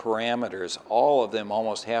different parameters. All of them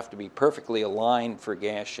almost have to be perfectly aligned for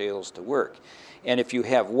gas shales to work. And if you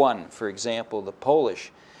have one, for example, the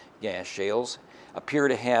Polish gas shales appear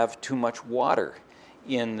to have too much water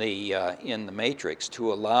in the matrix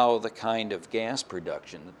to allow the kind of gas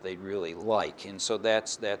production that they'd really like. And so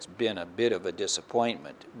that's been a bit of a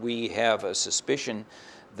disappointment. We have a suspicion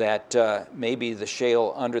that maybe the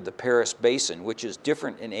shale under the Paris Basin, which is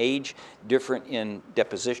different in age, different in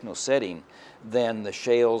depositional setting than the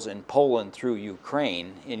shales in Poland through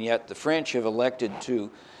Ukraine, and yet the French have elected to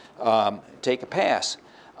take a pass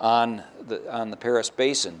on the Paris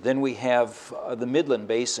Basin. Then we have the Midland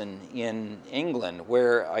Basin in England,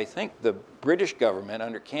 where I think the British government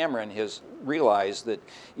under Cameron has realized that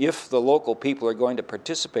if the local people are going to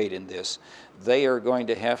participate in this, they are going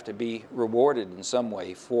to have to be rewarded in some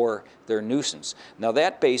way for their nuisance. Now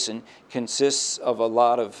that basin consists of a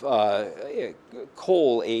lot of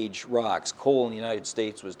coal age rocks. Coal in the United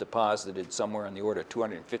States was deposited somewhere on the order of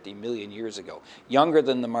 250 million years ago. Younger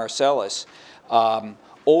than the Marcellus,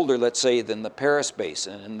 older, let's say, than the Paris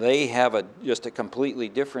Basin, and they have just a completely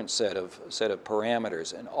different set of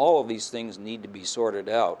parameters, and all of these things need to be sorted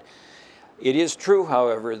out. It is true,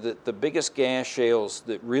 however, that the biggest gas shales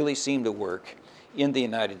that really seem to work in the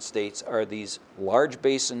United States are these large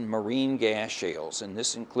basin marine gas shales, and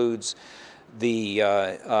this includes the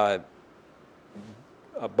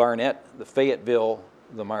Barnett, the Fayetteville,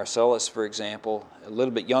 the Marcellus, for example. A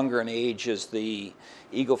little bit younger in age is the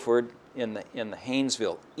Eagle Ford in the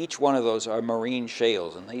Haynesville. Each one of those are marine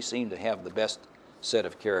shales, and they seem to have the best set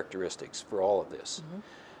of characteristics for all of this. Mm-hmm.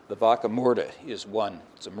 The Vaca Muerta is one.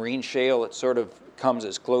 It's a marine shale. It sort of comes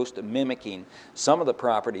as close to mimicking some of the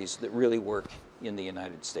properties that really work in the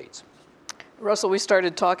United States. Russell, we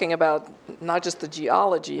started talking about not just the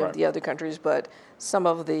geology Right. of the other countries, but some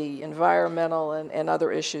of the environmental and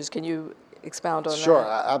other issues. Can you expound on Sure,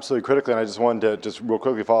 that? absolutely critically, and I just wanted to just real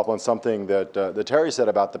quickly follow up on something that that Terry said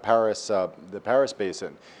about the Paris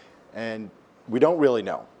Basin, and we don't really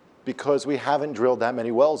know because we haven't drilled that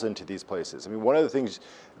many wells into these places. I mean, one of the things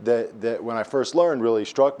that when I first learned really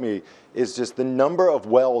struck me is just the number of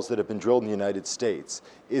wells that have been drilled in the United States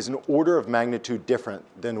is an order of magnitude different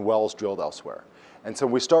than wells drilled elsewhere. And so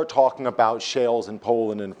when we start talking about shales in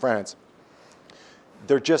Poland and France,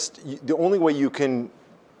 they're just, the only way you can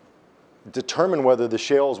determine whether the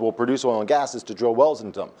shales will produce oil and gas is to drill wells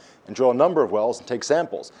into them and drill a number of wells and take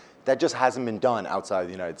samples. That just hasn't been done outside of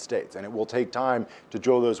the United States, and it will take time to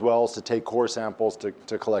drill those wells, to take core samples,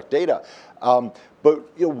 to collect data.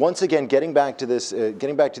 But once again, getting back to this,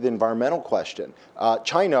 getting back to the environmental question,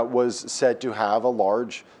 China was said to have a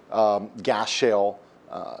large gas shale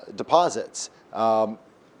deposits.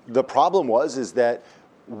 The problem is that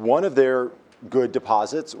one of their good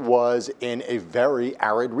deposits was in a very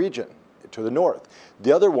arid region to the north.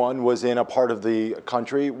 The other one was in a part of the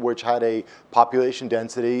country which had a population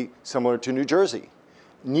density similar to New Jersey.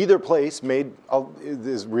 Neither place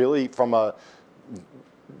is really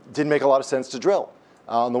didn't make a lot of sense to drill.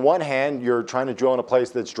 On the one hand, you're trying to drill in a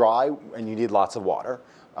place that's dry and you need lots of water,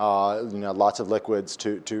 lots of liquids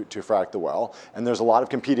to frack the well, and there's a lot of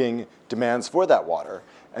competing demands for that water.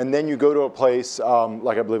 And then you go to a place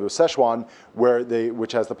like I believe it was Sichuan,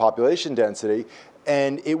 which has the population density,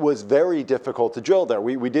 and it was very difficult to drill there.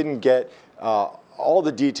 We didn't get all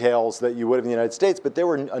the details that you would in the United States, but there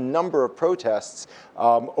were a number of protests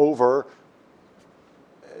over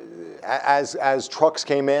as trucks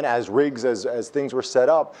came in, as rigs, as things were set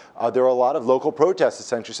up. There were a lot of local protests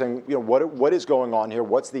essentially saying, what is going on here?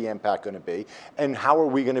 What's the impact going to be? And how are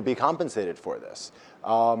we going to be compensated for this?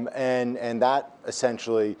 And that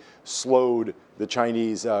essentially slowed the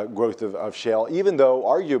Chinese growth of shale, even though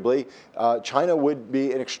arguably China would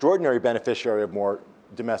be an extraordinary beneficiary of more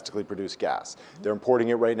domestically produced gas. They're importing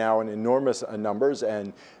it right now in enormous numbers,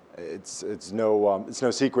 and it's no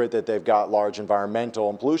secret that they've got large environmental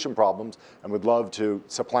and pollution problems and would love to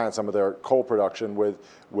supplant some of their coal production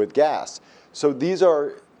with gas. So these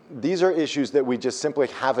are issues that we just simply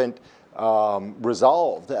haven't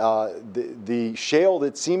resolved. The shale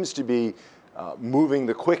that seems to be moving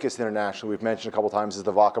the quickest internationally, we've mentioned a couple times, is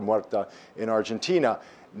the Vaca Muerta in Argentina.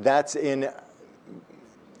 It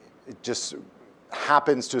just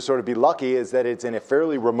happens to sort of be lucky is that it's in a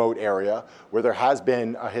fairly remote area where there has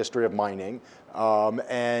been a history of mining,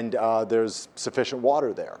 and there's sufficient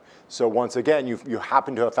water there. So once again, you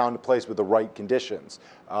happen to have found a place with the right conditions,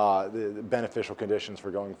 the beneficial conditions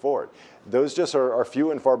for going forward. Those just are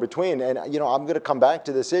few and far between. And I'm going to come back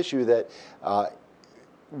to this issue that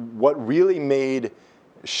what really made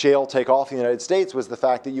shale take off in the United States was the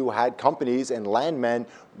fact that you had companies and landmen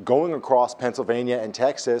going across Pennsylvania and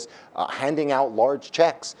Texas, handing out large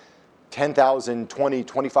checks, $10,000, $20,000,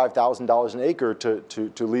 $25,000 an acre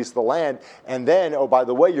to lease the land. And then, oh, by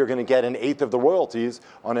the way, you're going to get 1/8 of the royalties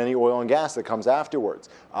on any oil and gas that comes afterwards.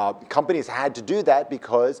 Companies had to do that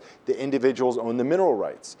because the individuals own the mineral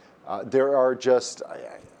rights. There are just,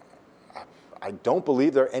 I don't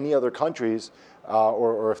believe there are any other countries,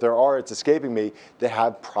 or if there are, it's escaping me, that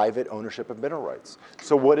have private ownership of mineral rights.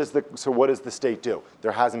 So what does the state do?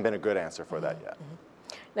 There hasn't been a good answer for that yet.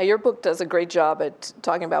 Now, your book does a great job at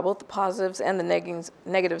talking about both the positives and the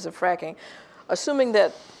negatives of fracking. Assuming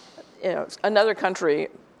that another country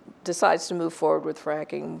decides to move forward with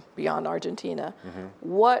fracking beyond Argentina,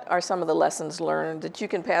 what are some of the lessons learned that you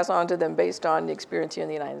can pass on to them based on the experience here in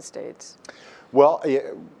the United States? Well,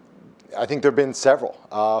 I think there have been several.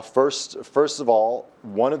 First of all,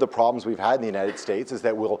 one of the problems we've had in the United States is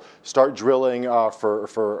that we'll start drilling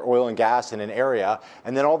for oil and gas in an area,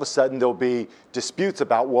 and then all of a sudden there'll be disputes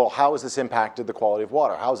about, well, how has this impacted the quality of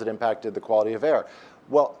water? How has it impacted the quality of air?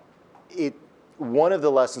 Well, one of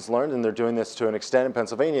the lessons learned, and they're doing this to an extent in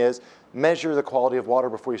Pennsylvania, is measure the quality of water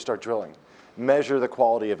before you start drilling. Measure the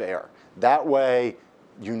quality of air. That way,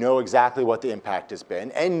 you know exactly what the impact has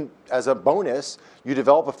been. And as a bonus, you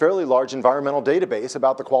develop a fairly large environmental database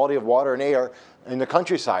about the quality of water and air in the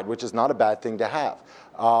countryside, which is not a bad thing to have.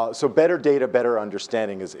 So better data, better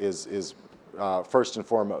understanding is first and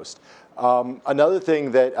foremost. Another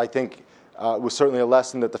thing that I think was certainly a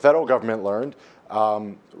lesson that the federal government learned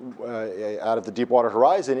out of the Deepwater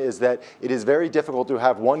Horizon is that it is very difficult to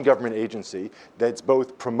have one government agency that's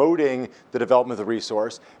both promoting the development of the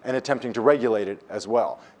resource and attempting to regulate it as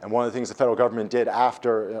well. And one of the things the federal government did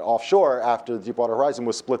offshore after the Deepwater Horizon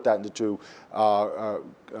was split that into two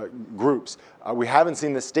groups. We haven't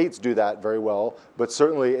seen the states do that very well, but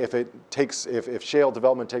certainly if shale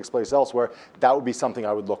development takes place elsewhere, that would be something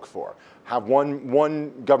I would look for. Have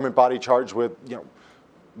one government body charged with,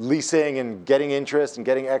 leasing and getting interest and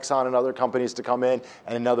getting Exxon and other companies to come in,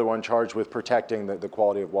 and another one charged with protecting the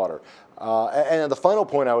quality of water. And the final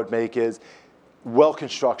point I would make is well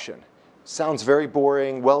construction. Sounds very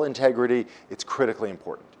boring. Well integrity, it's critically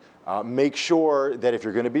important. Make sure that if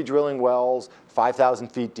you're going to be drilling wells 5,000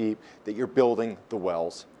 feet deep, that you're building the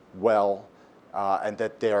wells well, and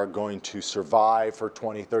that they are going to survive for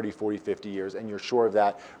 20, 30, 40, 50 years, and you're sure of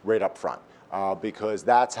that right up front. Because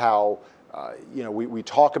that's how we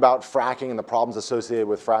talk about fracking and the problems associated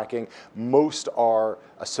with fracking. Most are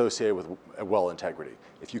associated with well integrity.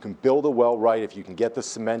 If you can build a well right, if you can get the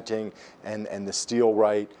cementing and the steel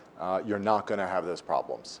right, you're not going to have those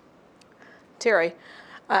problems. Terry,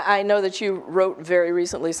 I know that you wrote very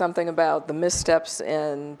recently something about the missteps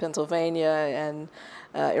in Pennsylvania and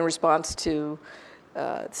in response to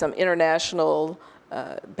some international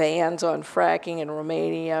bans on fracking in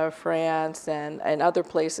Romania, France, and other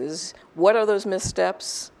places. What are those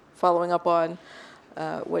missteps, following up on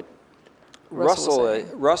what Russell was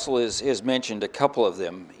saying? Russell has mentioned a couple of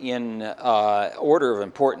them. In order of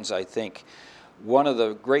importance, I think, one of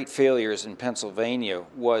the great failures in Pennsylvania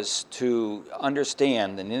was to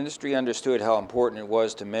understand, and industry understood how important it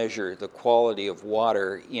was to measure the quality of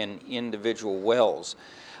water in individual wells.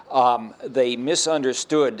 They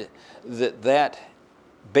misunderstood that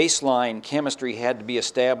baseline chemistry had to be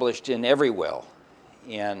established in every well.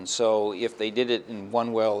 And so if they did it in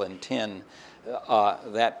one well in 10,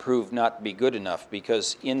 that proved not to be good enough,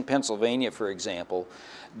 because in Pennsylvania, for example,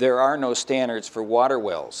 there are no standards for water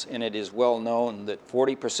wells, and it is well known that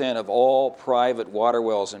 40% of all private water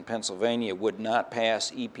wells in Pennsylvania would not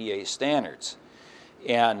pass EPA standards.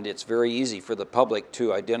 And it's very easy for the public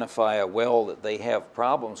to identify a well that they have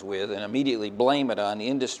problems with and immediately blame it on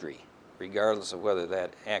industry, regardless of whether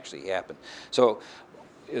that actually happened. So,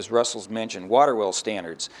 as Russell's mentioned, water well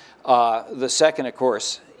standards. The second, of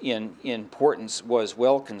course, in importance was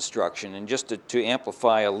well construction. And just to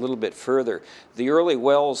amplify a little bit further, the early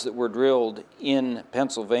wells that were drilled in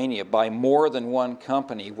Pennsylvania by more than one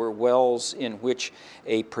company were wells in which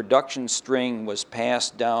a production string was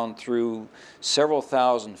passed down through several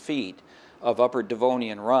thousand feet of upper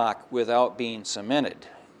Devonian rock without being cemented.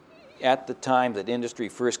 At the time that industry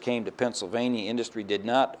first came to Pennsylvania, industry did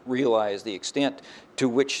not realize the extent to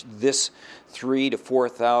which this 3,000 to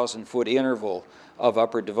 4,000 foot interval of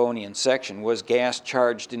upper Devonian section was gas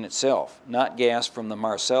charged in itself. Not gas from the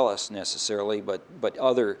Marcellus necessarily, but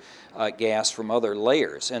other gas from other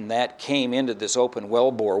layers. And that came into this open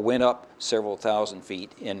wellbore, went up several thousand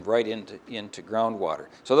feet and right into groundwater.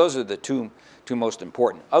 So those are the two most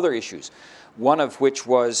important. Other issues, one of which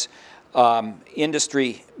was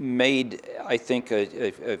industry made, I think,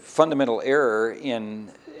 a fundamental error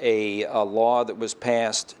in a law that was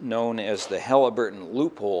passed known as the Halliburton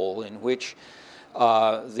loophole, in which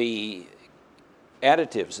the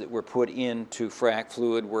additives that were put into frac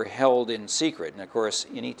fluid were held in secret. And of course,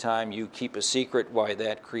 anytime you keep a secret, why,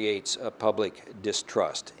 that creates a public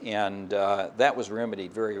distrust. And that was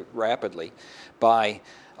remedied very rapidly by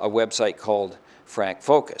a website called Frac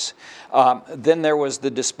Focus. Then there was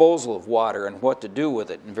the disposal of water and what to do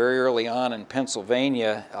with it. And very early on in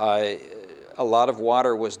Pennsylvania, a lot of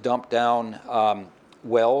water was dumped down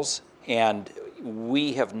wells, and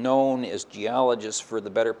we have known as geologists for the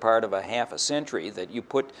better part of a half a century that you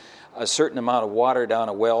put a certain amount of water down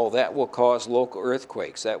a well, that will cause local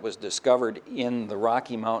earthquakes. That was discovered in the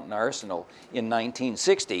Rocky Mountain Arsenal in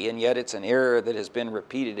 1960, and yet it's an error that has been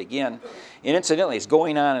repeated again. And incidentally, it's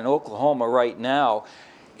going on in Oklahoma right now,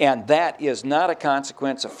 and that is not a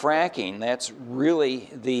consequence of fracking. That's really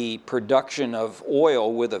the production of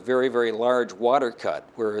oil with a very, very large water cut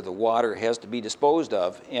where the water has to be disposed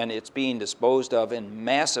of, and it's being disposed of in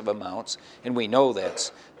massive amounts, and we know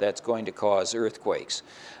that's going to cause earthquakes.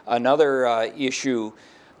 Another issue,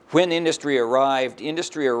 when industry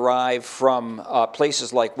arrived from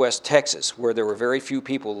places like West Texas, where there were very few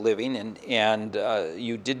people living, and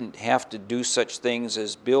you didn't have to do such things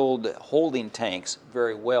as build holding tanks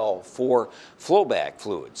very well for flowback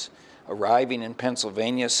fluids. Arriving in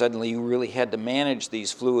Pennsylvania, suddenly you really had to manage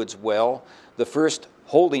these fluids well. The first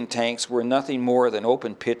holding tanks were nothing more than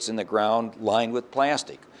open pits in the ground lined with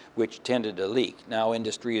plastic, which tended to leak. Now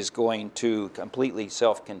industry is going to completely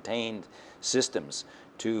self-contained systems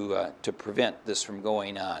to prevent this from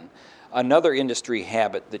going on. Another industry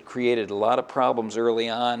habit that created a lot of problems early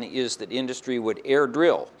on is that industry would air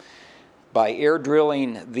drill. By air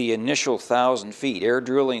drilling the initial 1,000 feet, air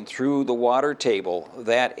drilling through the water table,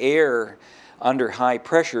 that air under high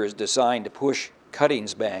pressure is designed to push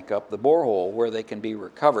cuttings back up the borehole where they can be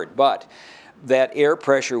recovered. But that air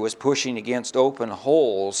pressure was pushing against open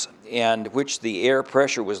holes, and which the air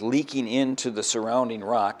pressure was leaking into the surrounding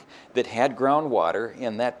rock that had groundwater,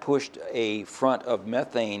 and that pushed a front of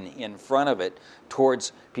methane in front of it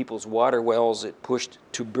towards people's water wells. It pushed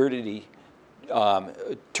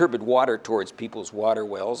turbid water towards people's water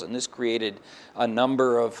wells, and this created a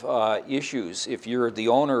number of issues. If you're the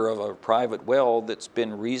owner of a private well that's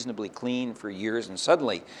been reasonably clean for years and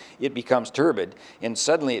suddenly it becomes turbid and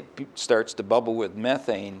suddenly it starts to bubble with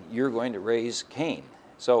methane, you're going to raise Cain.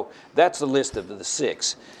 So that's the list of the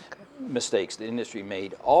 6 mistakes the industry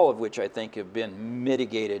made, all of which I think have been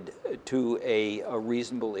mitigated to a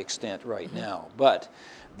reasonable extent right now. But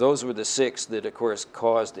those were the 6 that, of course,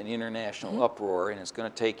 caused an international uproar, and it's going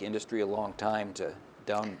to take industry a long time to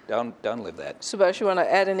downlive that. Subhash, you want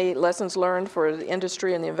to add any lessons learned for the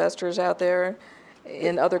industry and the investors out there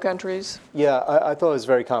in other countries? Yeah, I thought it was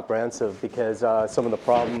very comprehensive because some of the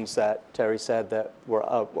problems that Terry said that were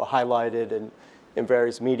highlighted in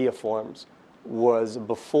various media forms was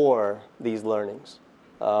before these learnings.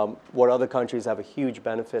 What other countries have a huge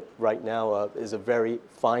benefit right now of is a very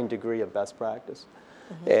fine degree of best practice.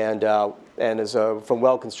 And as from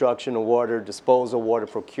well construction to water disposal, water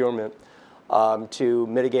procurement, to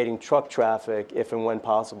mitigating truck traffic if and when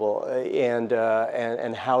possible,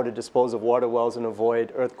 and how to dispose of water wells and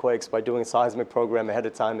avoid earthquakes by doing a seismic program ahead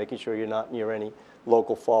of time, making sure you're not near any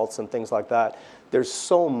local faults and things like that. There's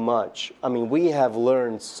so much. I mean, we have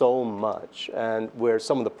learned so much, and where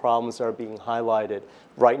some of the problems that are being highlighted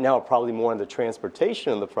right now are probably more in the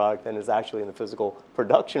transportation of the product than is actually in the physical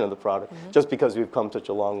production of the product, just because we've come such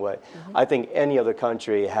a long way. I think any other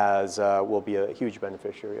country will be a huge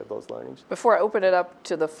beneficiary of those learnings. Before I open it up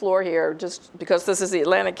to the floor here, just because this is the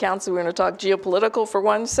Atlantic Council, we're going to talk geopolitical for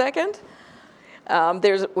 1 second.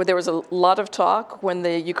 There was a lot of talk when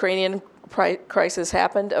the Ukrainian crisis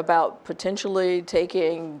happened about potentially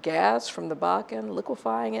taking gas from the Bakken,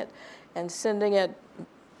 liquefying it, and sending it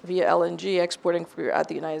via LNG, exporting throughout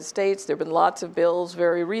the United States. There have been lots of bills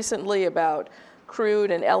very recently about crude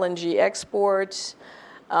and LNG exports.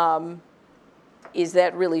 Is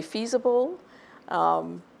that really feasible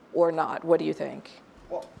or not? What do you think?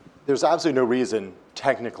 Well, there's absolutely no reason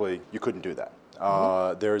technically you couldn't do that.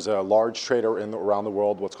 There's a large trader around the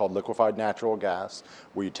world, what's called liquefied natural gas,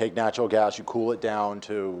 where you take natural gas, you cool it down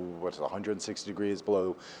to 160 degrees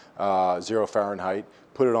below 0 Fahrenheit,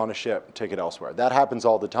 put it on a ship, take it elsewhere. That happens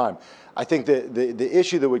all the time. I think the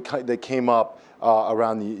issue that came up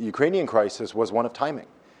around the Ukrainian crisis was one of timing.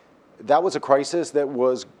 That was a crisis that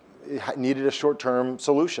needed a short-term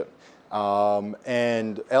solution.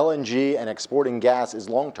 And LNG and exporting gas is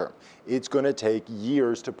long-term. It's going to take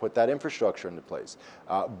years to put that infrastructure into place.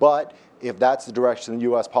 But if that's the direction the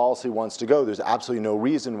U.S. policy wants to go, there's absolutely no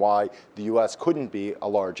reason why the U.S. couldn't be a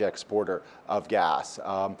large exporter of gas.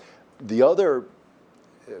 The other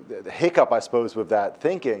hiccup, I suppose, with that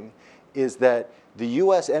thinking is that the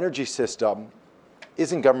U.S. energy system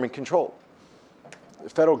isn't government controlled. The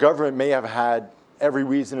federal government may have had every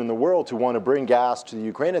reason in the world to want to bring gas to the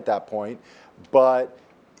Ukraine at that point, but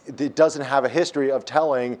it doesn't have a history of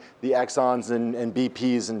telling the Exxons and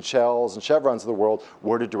BPs and Shells and Chevrons of the world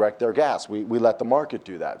where to direct their gas. We let the market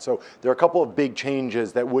do that. So there are a couple of big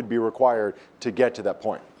changes that would be required to get to that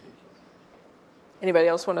point. Anybody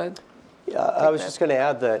else want to? I was just going to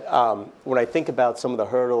add that when I think about some of the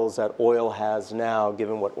hurdles that oil has now,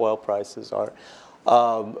 given what oil prices are,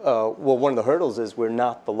 well, one of the hurdles is we're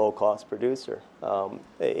not the low-cost producer.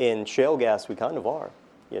 In shale gas, we kind of are.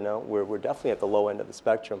 We're definitely at the low end of the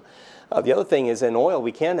spectrum. The other thing is in oil,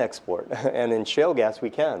 we can export, and in shale gas, we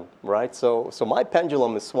can, right? So my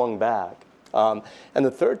pendulum has swung back. And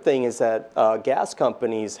the third thing is that gas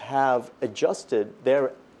companies have adjusted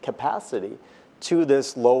their capacity to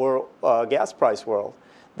this lower gas price world.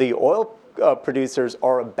 The oil producers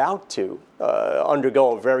are about to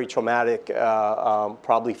undergo a very traumatic,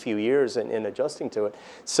 probably few years in adjusting to it.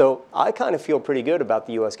 So I kind of feel pretty good about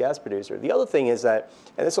the U.S. gas producer. The other thing is that,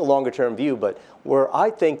 and it's a longer term view, but where I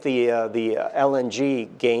think the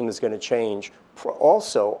LNG game is going to change,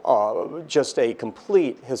 also just a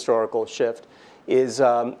complete historical shift, is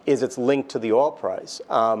its link to the oil price.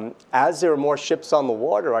 As there are more ships on the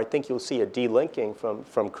water, I think you'll see a delinking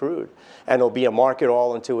from crude, and it'll be a market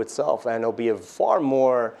all into itself, and it'll be a far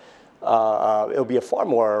more far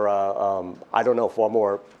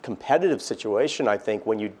more competitive situation, I think,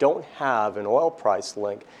 when you don't have an oil price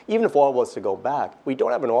link. Even if oil was to go back, we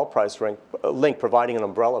don't have an oil price link providing an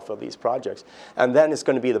umbrella for these projects. And then it's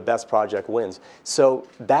going to be the best project wins. So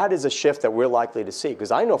that is a shift that we're likely to see. Because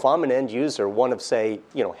I know if I'm an end user, one of, say,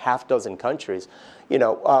 half dozen countries,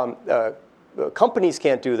 companies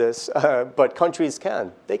can't do this, but countries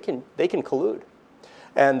can. They can collude.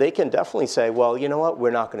 And they can definitely say, well, you know what,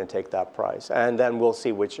 we're not going to take that price. And then we'll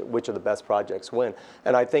see which of the best projects win.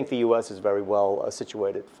 And I think the U.S. is very well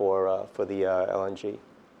situated for the LNG.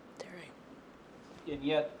 And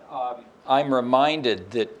yet, I'm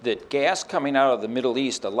reminded that gas coming out of the Middle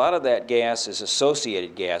East, a lot of that gas is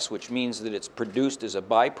associated gas, which means that it's produced as a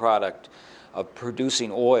byproduct of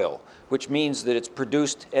producing oil, which means that it's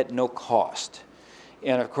produced at no cost.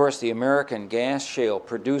 And of course, the American gas shale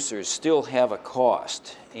producers still have a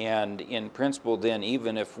cost. And in principle, then,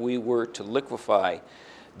 even if we were to liquefy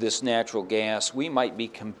this natural gas, we might be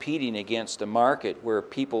competing against a market where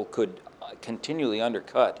people could continually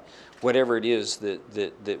undercut whatever it is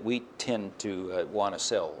that we tend to want to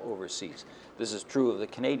sell overseas. This is true of the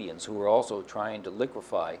Canadians, who are also trying to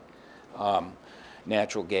liquefy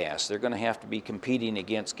natural gas. They're going to have to be competing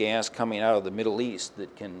against gas coming out of the Middle East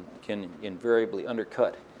that can invariably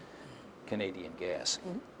undercut Canadian gas.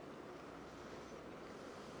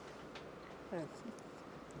 Mm-hmm.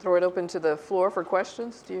 Throw it open to the floor for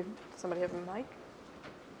questions. Somebody have a mic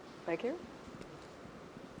back here?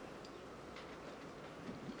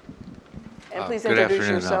 And please introduce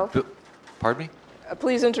yourself. Pardon me?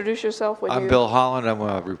 Please introduce yourself. I'm Bill Holland. I'm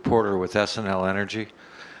a reporter with SNL Energy.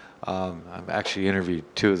 I've actually interviewed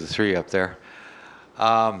two of the three up there.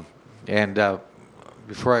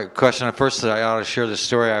 Before I question, first I ought to share the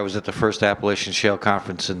story. I was at the first Appalachian Shale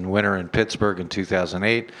Conference in winter in Pittsburgh in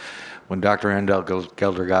 2008 when Dr.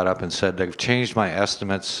 Gelder got up and said, they've changed my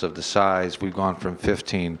estimates of the size. We've gone from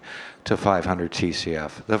 15 to 500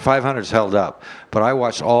 TCF. The 500's held up, but I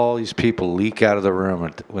watched all these people leak out of the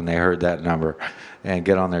room when they heard that number and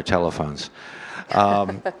get on their telephones.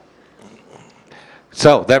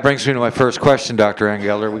 So that brings me to my first question, Dr.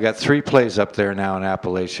 Engelder. We got three plays up there now in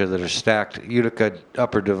Appalachia that are stacked: Utica,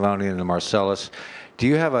 Upper Devonian, and the Marcellus. Do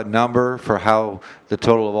you have a number for how the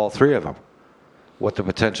total of all three of them, what the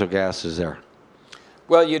potential gas is there?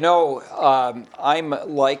 Well, I'm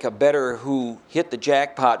like a bettor who hit the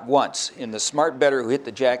jackpot once, and the smart bettor who hit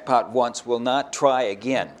the jackpot once will not try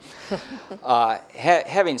again.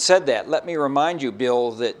 Having said that, let me remind you,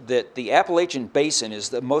 Bill, that the Appalachian Basin is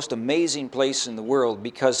the most amazing place in the world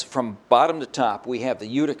because from bottom to top we have the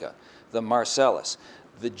Utica, the Marcellus,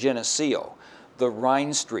 the Geneseo, the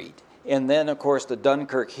Rhine Street, and then, of course, the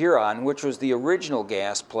Dunkirk-Huron, which was the original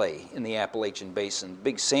gas play in the Appalachian Basin,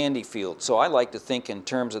 big sandy field. So I like to think in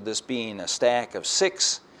terms of this being a stack of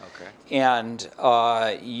six. Okay. And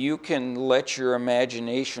you can let your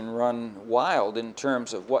imagination run wild in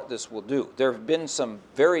terms of what this will do. There have been some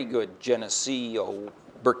very good Geneseo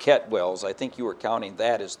Burkett wells. I think you were counting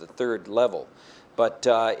that as the third level. But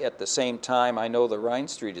at the same time, I know the Rhine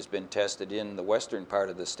Street has been tested in the western part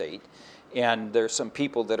of the state. And there's some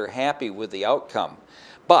people that are happy with the outcome.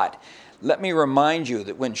 But let me remind you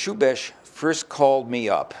that when Shubesh first called me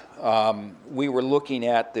up, we were looking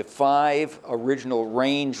at the 5 original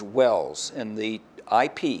range wells, and the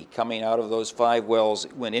IP coming out of those 5 wells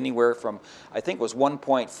went anywhere from, I think it was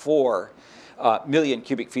 1.4 million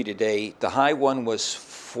cubic feet a day. The high one was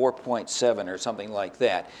 4.7 or something like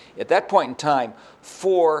that. At that point in time,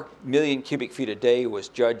 4 million cubic feet a day was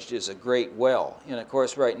judged as a great well. And of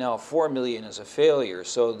course, right now, 4 million is a failure.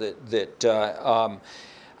 So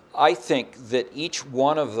I think that each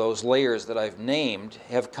one of those layers that I've named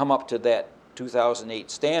have come up to that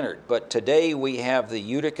 2008 standard. But today we have the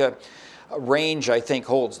Utica range, I think,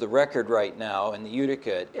 holds the record right now in the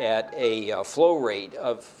Utica at a flow rate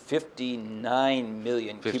of 59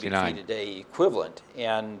 million cubic 59. feet a day equivalent.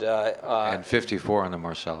 And 54 on the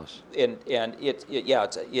Marcellus. And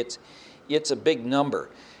it's a big number.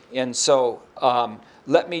 And so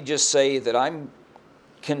let me just say that I'm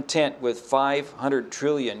content with 500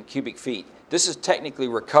 trillion cubic feet. This is technically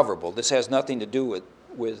recoverable. This has nothing to do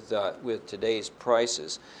with today's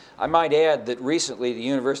prices. I might add that recently the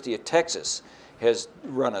University of Texas has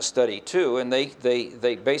run a study too, and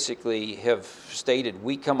they basically have stated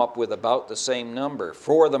we come up with about the same number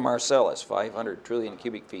for the Marcellus, 500 trillion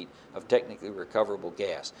cubic feet of technically recoverable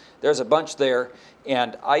gas. There's a bunch there,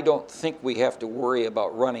 and I don't think we have to worry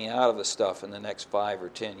about running out of the stuff in the next 5 or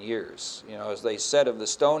 10 years. You know, as they said of the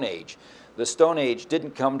Stone Age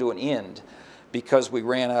didn't come to an end because we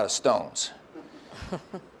ran out of stones.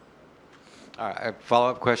 All right, a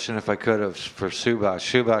follow-up question, if I could, for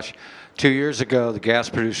Subhash. Subhash, 2 years ago, the gas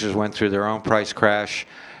producers went through their own price crash,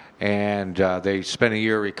 and they spent a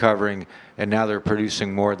year recovering, and now they're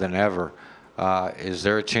producing more than ever. Is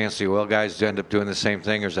there a chance the oil guys end up doing the same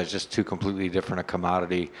thing, or is that just too completely different a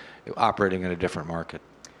commodity operating in a different market?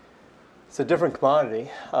 It's a different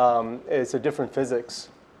commodity. It's a different physics.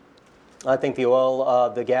 I think the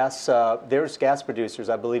oil, the gas, there's gas producers.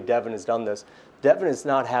 I believe Devon has done this. Devon has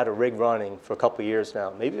not had a rig running for a couple of years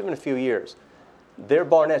now, maybe even a few years. Their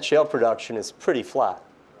Barnett shale production is pretty flat.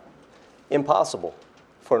 Impossible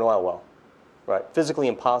for an oil well, right? Physically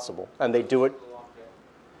impossible. And they do it.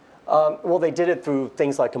 Well, they did it through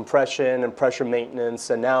things like compression and pressure maintenance,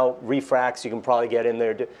 and now refracs you can probably get in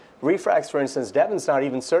there. Refracs, for instance, Devon's not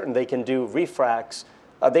even certain they can do refracs.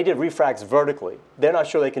 They did refracs vertically. They're not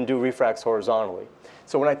sure they can do refracs horizontally.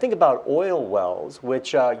 So when I think about oil wells,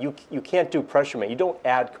 which you can't do pressure maintenance, you don't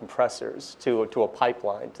add compressors to a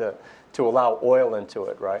pipeline to allow oil into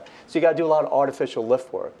it, right? So you got to do a lot of artificial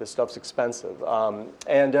lift work. This stuff's expensive.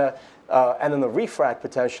 And then the refrac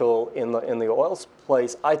potential in the oil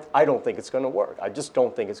place, I don't think it's going to work. I just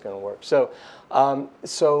don't think it's going to work. So,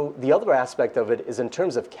 so the other aspect of it is in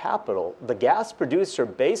terms of capital. The gas producer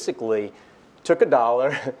basically took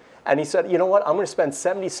 $1 and he said, you know what, I'm going to spend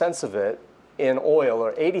 70 cents of it in oil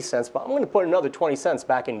or 80 cents, but I'm going to put another 20 cents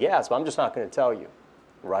back in gas, but I'm just not going to tell you,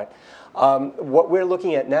 right? What we're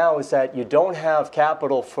looking at now is that you don't have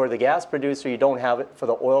capital for the gas producer, you don't have it for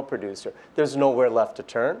the oil producer. There's nowhere left to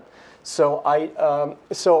turn. So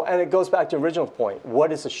and it goes back to the original point.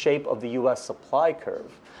 What is the shape of the U.S. supply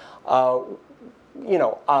curve?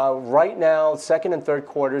 Right now, second and third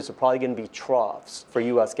quarters are probably going to be troughs for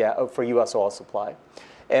U.S. oil supply.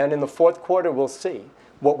 And in the fourth quarter, we'll see.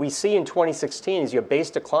 What we see in 2016 is your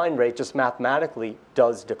base decline rate just mathematically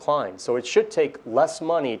does decline. So it should take less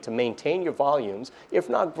money to maintain your volumes, if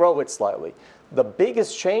not grow it slightly. The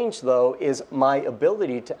biggest change, though, is my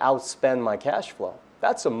ability to outspend my cash flow.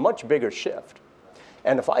 That's a much bigger shift.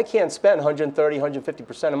 And if I can't spend 130,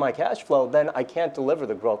 150% of my cash flow, then I can't deliver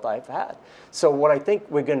the growth I've had. So what I think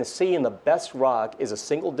we're going to see in the best rock is a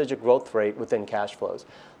single-digit growth rate within cash flows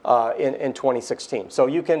in 2016. So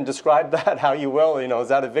you can describe that how you will. You know, is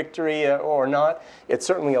that a victory or not? It's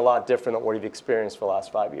certainly a lot different than what you've experienced for the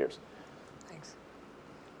last 5 years. Thanks.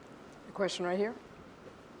 A question right here.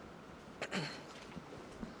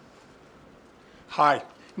 Hi,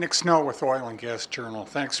 Nick Snow with Oil and Gas Journal.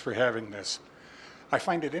 Thanks for having this. I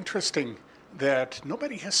find it interesting that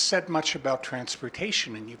nobody has said much about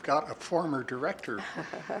transportation, and you've got a former director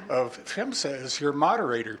of PHMSA as your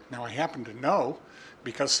moderator. Now, I happen to know,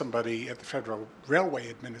 because somebody at the Federal Railway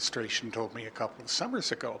Administration told me a couple of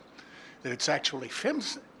summers ago, that it's actually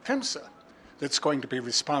PHMSA that's going to be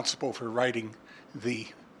responsible for writing the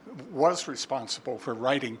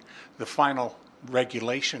final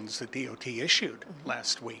regulations that DOT issued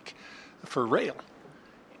last week for rail.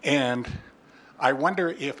 And I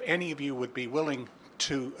wonder if any of you would be willing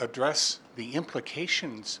to address the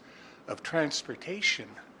implications of transportation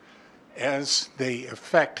as they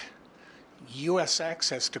affect U.S.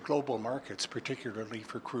 access to global markets, particularly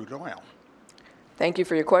for crude oil. Thank you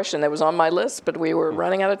for your question. That was on my list, but we were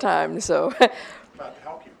running out of time, so. Glad to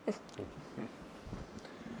help you.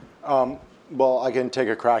 Well, I can take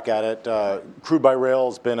a crack at it. Crude by rail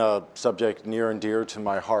has been a subject near and dear to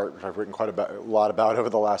my heart, which I've written quite a lot about over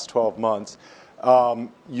the last 12 months.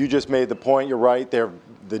 You just made the point, you're right,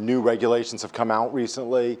 the new regulations have come out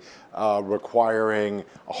recently requiring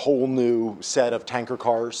a whole new set of tanker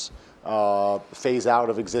cars, phase out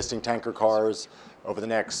of existing tanker cars, over the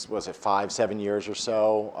next, was it 5-7 years or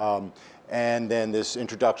so? And then this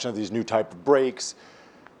introduction of these new type of brakes.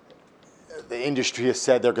 The industry has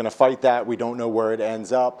said they're going to fight that. We don't know where it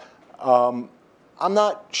ends up. I'm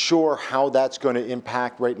not sure how that's going to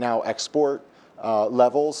impact right now export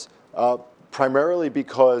levels, primarily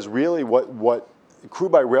because really what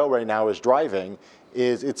crude by rail right now is driving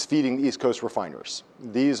is it's feeding the East Coast refiners.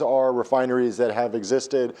 These are refineries that have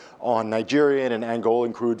existed on Nigerian and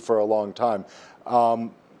Angolan crude for a long time.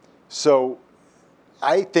 So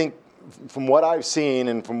I think from what I've seen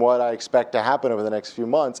and from what I expect to happen over the next few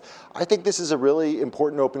months, I think this is a really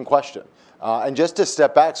important open question. And just to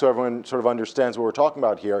step back so everyone sort of understands what we're talking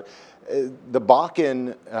about here, the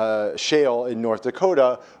Bakken shale in North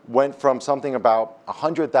Dakota went from something about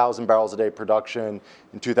 100,000 barrels a day production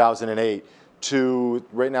in 2008 to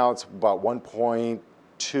right now it's about 1.2,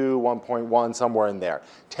 1.1, somewhere in there.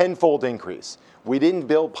 Tenfold increase. We didn't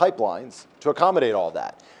build pipelines to accommodate all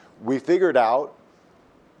that. We figured out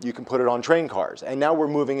you can put it on train cars. And now we're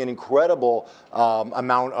moving an incredible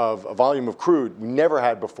amount of volume of crude we never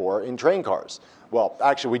had before in train cars. Well,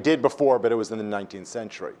 actually we did before, but it was in the 19th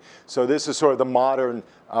century. So this is sort of the modern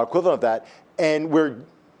equivalent of that. And we're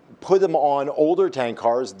put them on older tank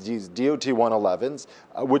cars, these DOT 111s,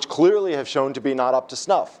 which clearly have shown to be not up to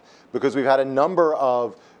snuff because we've had a number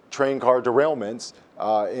of train car derailments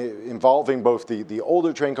involving both the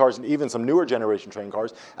older train cars and even some newer generation train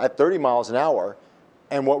cars at 30 miles an hour.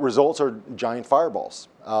 And what results are giant fireballs,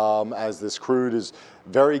 as this crude is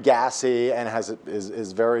very gassy and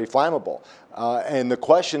is very flammable. And the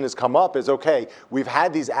question has come up is, okay, we've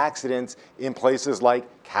had these accidents in places like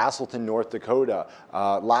Castleton, North Dakota.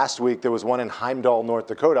 Last week there was one in Heimdall, North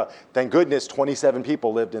Dakota. Thank goodness 27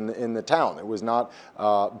 people lived in the town. It was not,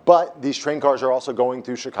 but these train cars are also going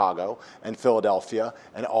through Chicago and Philadelphia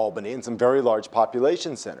and Albany and some very large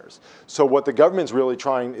population centers. So what the government's really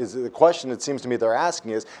trying is, the question it seems to me they're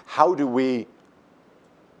asking is, how do we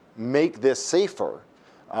make this safer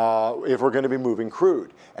if we're going to be moving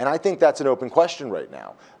crude? And I think that's an open question right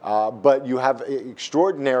now. But you have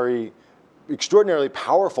extraordinarily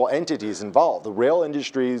powerful entities involved. The rail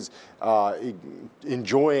industry's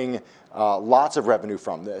enjoying lots of revenue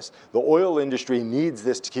from this. The oil industry needs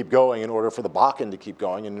this to keep going in order for the Bakken to keep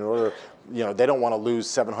going, and in order, they don't want to lose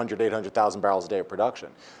 700, 800,000 barrels a day of production.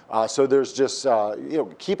 So there's just,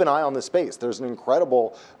 keep an eye on this space. There's an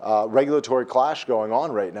incredible regulatory clash going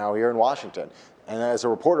on right now here in Washington. And as a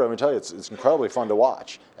reporter, I'm going to tell you, it's incredibly fun to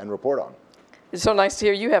watch and report on. It's so nice to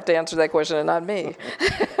hear you have to answer that question and not me.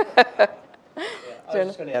 I was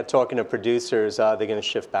just going to add, talking to producers, they're going to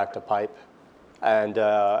shift back to pipe. And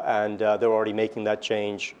they're already making that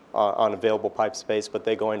change on available pipe space, but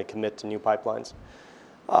they're going to commit to new pipelines.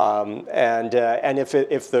 And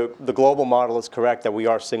if the global model is correct that we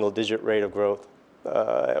are single-digit rate of growth,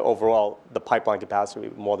 overall, the pipeline capacity will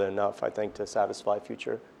be more than enough, I think, to satisfy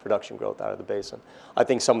future production growth out of the basin. I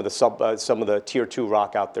think some of the tier 2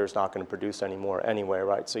 rock out there is not going to produce anymore anyway,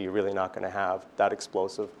 right? So you're really not going to have that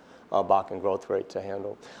explosive Bakken growth rate to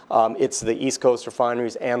handle. It's the East Coast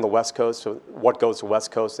refineries and the West Coast. So what goes to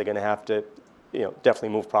West Coast, they're going to have to, definitely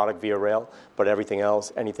move product via rail. But everything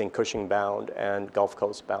else, anything Cushing bound and Gulf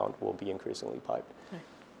Coast bound, will be increasingly piped. You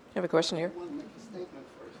have a question here? I want to make a statement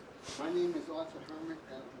first. My name is Arthur Herman,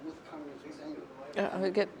 and I'm with Congress Executive.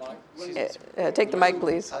 Take the mic,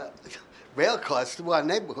 please. Rail cars through our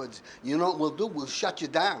neighborhoods, you know what we'll do? We'll shut you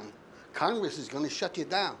down. Congress is going to shut you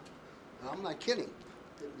down. And I'm not kidding,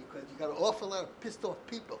 because you got an awful lot of pissed off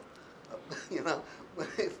people.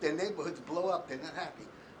 If their neighborhoods blow up, they're not happy.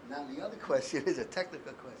 Now the other question is a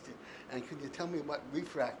technical question, and could you tell me what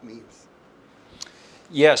refrac means?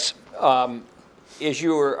 Yes. As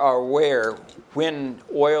you are aware, when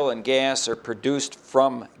oil and gas are produced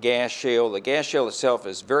from gas shale, the gas shale itself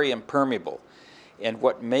is very impermeable. And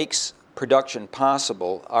what makes production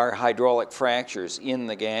possible are hydraulic fractures in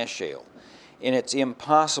the gas shale. And it's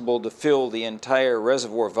impossible to fill the entire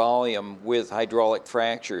reservoir volume with hydraulic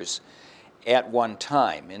fractures at one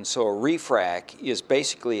time. And so a refrac is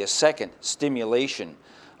basically a second stimulation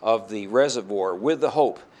of the reservoir with the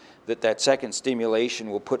hope that second stimulation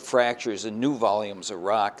will put fractures in new volumes of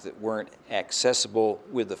rock that weren't accessible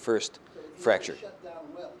with the first fracture. Shut down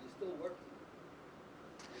well, you're still working.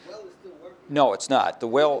 The well is still working. No, it's not. The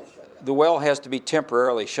well has to be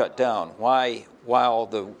temporarily shut down. Why? While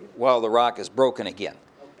the rock is broken again.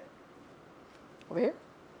 Over here?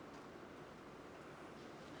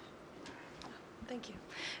 Thank you.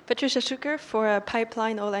 Patricia Schuker for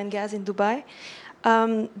Pipeline Oil and Gas in Dubai.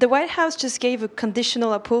 The White House just gave a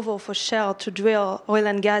conditional approval for Shell to drill oil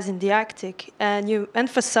and gas in the Arctic, and you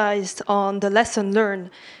emphasized on the lesson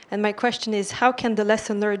learned. And my question is, how can the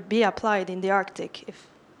lesson learned be applied in the Arctic if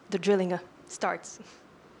the drilling starts?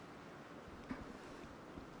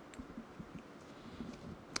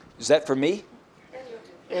 Is that for me?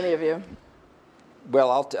 Any of you?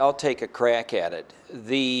 Well, I'll take a crack at it.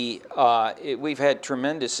 We've had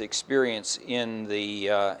tremendous experience in the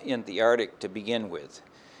Arctic to begin with,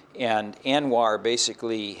 and ANWR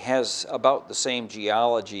basically has about the same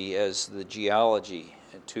geology as the geology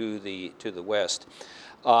to the west.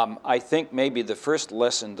 I think maybe the first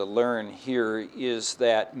lesson to learn here is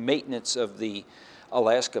that maintenance of the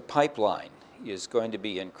Alaska pipeline is going to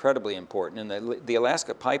be incredibly important, and the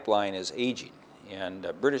Alaska pipeline is aging.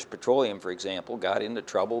 And British Petroleum, for example, got into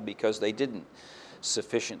trouble because they didn't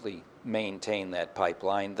sufficiently maintain that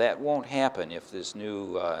pipeline. That won't happen if this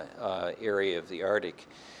new area of the Arctic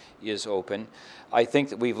is open. I think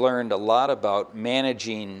that we've learned a lot about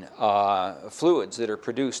managing fluids that are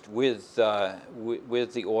produced with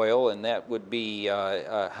the oil, and that would be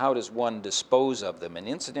how does one dispose of them. And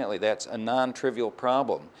incidentally, that's a non-trivial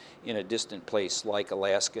problem in a distant place like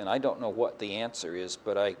Alaska, and I don't know what the answer is,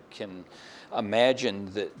 but I can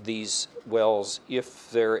imagine that these wells,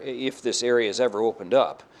 if this area is ever opened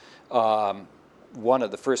up, one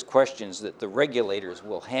of the first questions that the regulators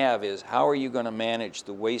will have is, how are you going to manage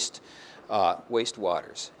the wastewaters?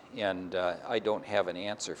 And I don't have an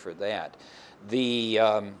answer for that. There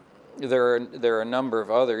are a number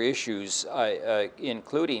of other issues,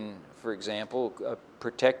 including, for example,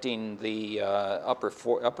 protecting the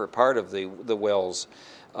upper part of the wells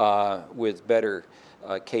with better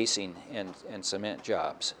casing and cement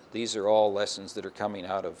jobs. These are all lessons that are coming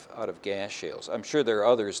out of gas shales. I'm sure there are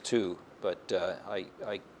others too, but I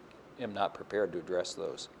am not prepared to address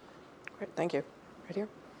those. Great, thank you. Right here.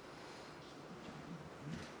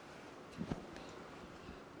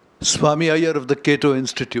 Swami Iyer of the Cato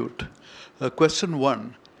Institute. Question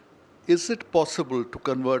 1. Is it possible to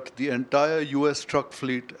convert the entire US truck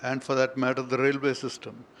fleet, and for that matter the railway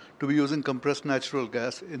system, to be using compressed natural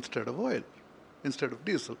gas instead of oil, instead of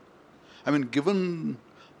diesel? I mean, given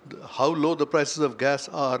how low the prices of gas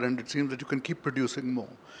are, and it seems that you can keep producing more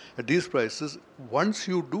at these prices, once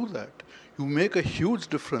you do that, you make a huge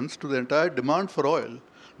difference to the entire demand for oil,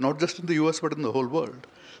 not just in the US but in the whole world.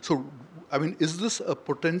 So, I mean, is this a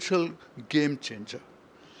potential game changer?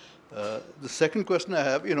 The second question I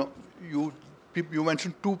have, you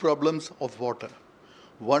mentioned two problems of water.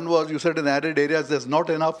 One was, you said in arid areas there's not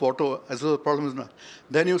enough water, as though the problem is not.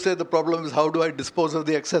 Then you said the problem is how do I dispose of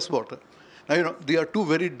the excess water? Now, they are two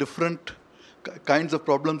very different kinds of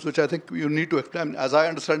problems which I think you need to examine. As I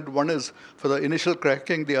understand, one is for the initial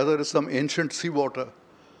cracking, the other is some ancient seawater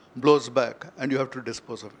blows back and you have to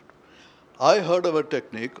dispose of it. I heard of a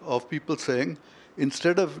technique of people saying,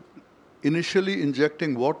 instead of initially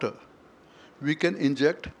injecting water, we can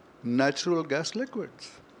inject natural gas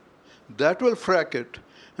liquids. That will frack it,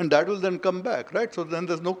 and that will then come back, right? So then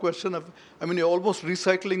there's no question of, you're almost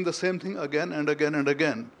recycling the same thing again and again and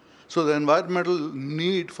again. So the environmental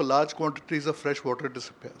need for large quantities of fresh water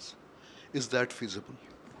disappears. Is that feasible?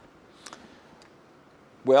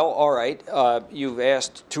 Well, all right. You've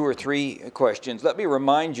asked two or three questions. Let me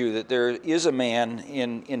remind you that there is a man,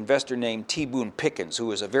 investor named T. Boone Pickens, who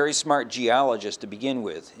was a very smart geologist to begin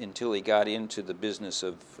with until he got into the business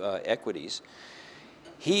of equities.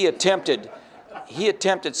 He attempted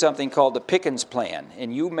something called the Pickens Plan,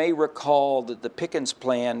 and you may recall that the Pickens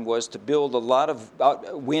Plan was to build a lot of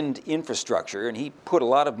wind infrastructure, and he put a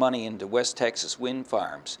lot of money into West Texas wind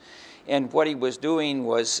farms. And what he was doing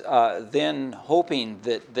was then hoping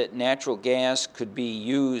that natural gas could be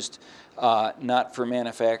used not for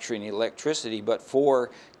manufacturing electricity, but for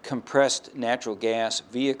compressed natural gas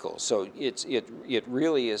vehicles. So it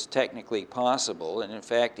really is technically possible. And in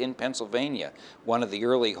fact, in Pennsylvania, one of the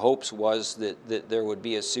early hopes was that there would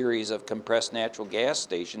be a series of compressed natural gas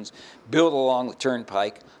stations built along the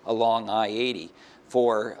turnpike along I-80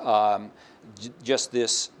 for just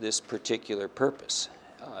this particular purpose.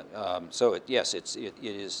 So yes, it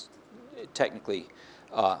is technically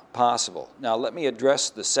possible. Now let me address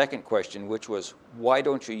the second question, which was, why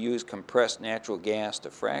don't you use compressed natural gas to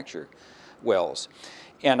fracture wells?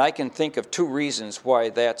 And I can think of two reasons why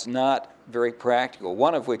that's not very practical.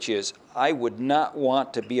 One of which is, I would not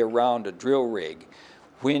want to be around a drill rig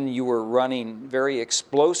when you were running very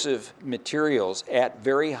explosive materials at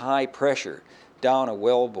very high pressure down a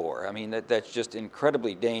well bore. I mean, that's just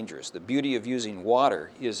incredibly dangerous. The beauty of using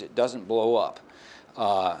water is it doesn't blow up.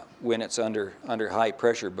 when it's under high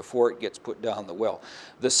pressure before it gets put down the well.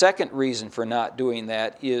 The second reason for not doing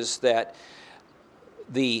that is that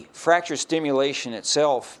the fracture stimulation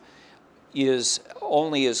itself is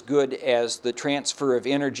only as good as the transfer of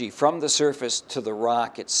energy from the surface to the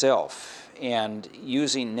rock itself. And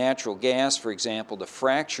using natural gas, for example, to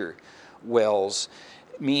fracture wells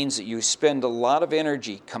means that you spend a lot of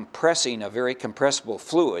energy compressing a very compressible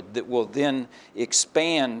fluid that will then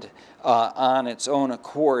expand on its own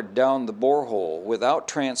accord down the borehole without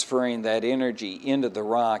transferring that energy into the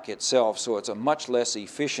rock itself. So it's a much less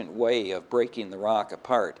efficient way of breaking the rock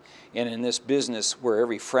apart. And in this business where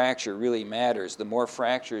every fracture really matters, the more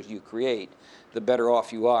fractures you create, the better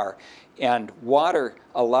off you are. And water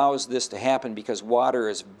allows this to happen because water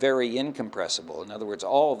is very incompressible. In other words,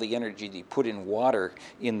 all of the energy that you put in water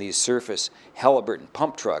in these surface Halliburton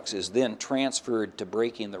pump trucks is then transferred to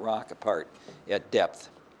breaking the rock apart at depth.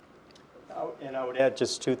 And I would add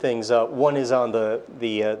just two things. One is on the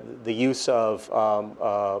use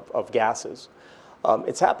of gases.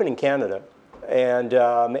 It's happened in Canada, and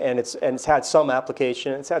it's had some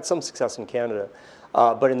application. It's had some success in Canada.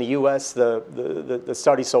 But in the U.S., the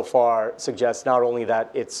study so far suggests not only that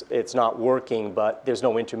it's not working, but there's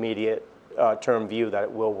no intermediate term view that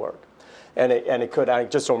it will work. And it could, I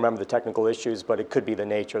just don't remember the technical issues, but it could be the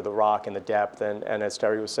nature of the rock and the depth. And as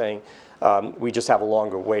Terry was saying, we just have a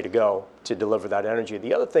longer way to go to deliver that energy.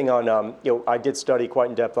 The other thing on, I did study quite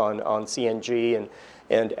in depth on CNG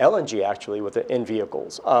and LNG actually in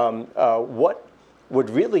vehicles. What would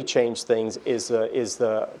really change things is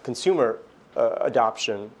the consumer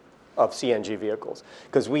adoption of CNG vehicles,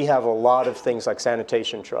 because we have a lot of things like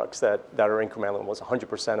sanitation trucks that are incremental. Almost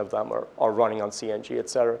 100% of them are running on CNG, et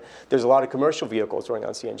cetera. There's a lot of commercial vehicles running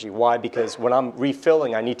on CNG. Why? Because when I'm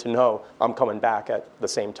refilling, I need to know I'm coming back at the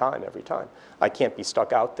same time every time. I can't be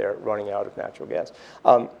stuck out there running out of natural gas.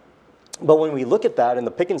 But when we look at that in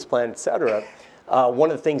the Pickens plant, et cetera,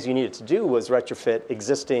 one of the things you needed to do was retrofit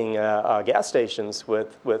existing gas stations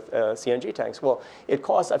with CNG tanks. Well, it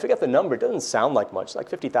costs, I forget the number, it doesn't sound like much, like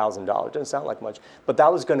 $50,000. It doesn't sound like much. But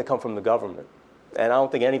that was going to come from the government. And I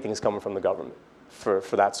don't think anything's coming from the government for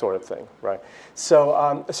that sort of thing, right? So,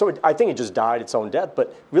 I think it just died its own death.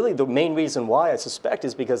 But really the main reason why, I suspect,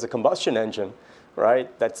 is because the combustion engine,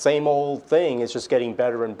 right? That same old thing is just getting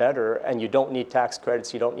better and better, and you don't need tax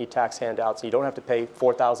credits, you don't need tax handouts, you don't have to pay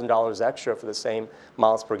 $4,000 extra for the same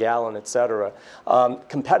miles per gallon, et cetera.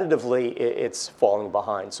 Competitively, it's falling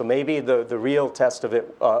behind. So maybe the real test of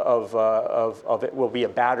it will be a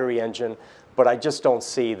battery engine, but I just don't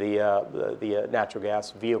see the natural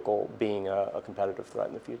gas vehicle being a competitive threat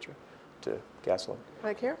in the future to gasoline.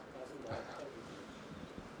 Back here.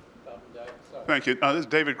 Thank you. This is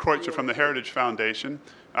David Kreutzer from the Heritage Foundation.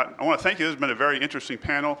 I want to thank you. This has been a very interesting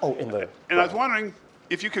panel. And I was wondering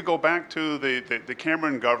if you could go back to the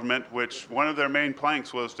Cameron government, which one of their main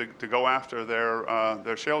planks was to go after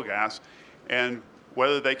their shale gas, and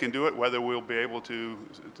whether they can do it, whether we'll be able to,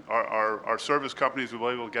 our service companies will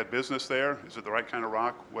be able to get business there. Is it the right kind of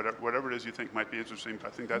rock? Whatever it is you think might be interesting. I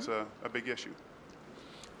think that's a big issue.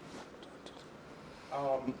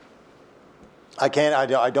 I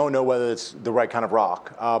don't know whether it's the right kind of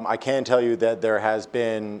rock. I can tell you that there has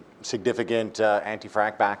been significant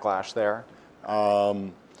anti-frack backlash there.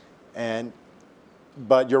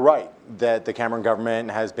 But you're right that the Cameron government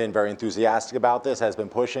has been very enthusiastic about this, has been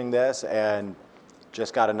pushing this, and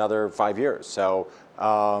just got another 5 years. So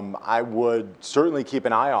I would certainly keep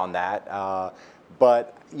an eye on that.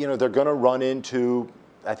 But they're going to run into,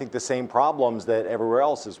 I think, the same problems that everywhere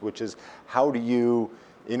else is, which is how do you,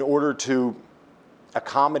 in order to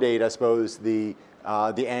accommodate, I suppose, the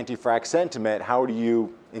anti-frack sentiment, how do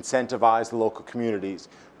you incentivize the local communities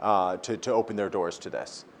to open their doors to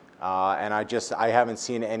this? And I haven't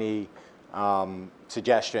seen any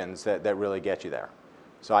suggestions that really get you there.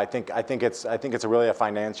 So I think it's really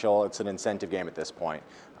it's an incentive game at this point.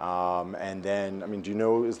 And then, do you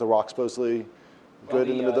know, is the rock supposedly good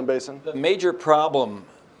in the Midland Basin? The major problem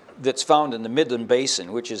that's found in the Midland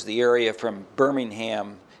Basin, which is the area from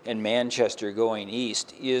Birmingham and Manchester going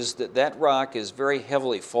east, is that rock is very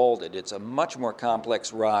heavily faulted. It's a much more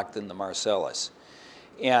complex rock than the Marcellus.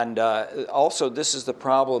 And also, this is the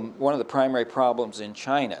problem, one of the primary problems in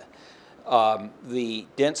China. The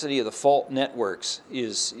density of the fault networks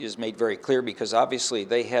is made very clear because obviously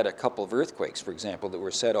they had a couple of earthquakes, for example, that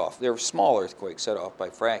were set off. They were small earthquakes set off by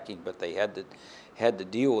fracking, but they had to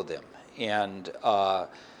deal with them. And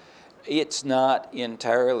it's not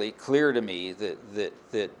entirely clear to me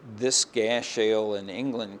that this gas shale in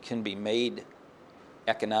England can be made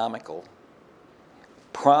economical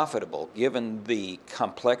profitable given the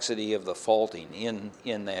complexity of the faulting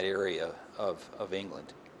in that area of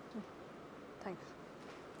England. Thanks.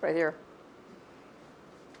 Right here.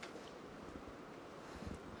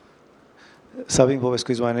 Sabin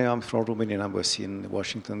Popescu is my name. I'm from Romanian Embassy in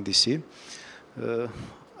Washington, D.C.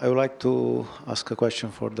 I would like to ask a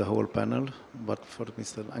question for the whole panel, but for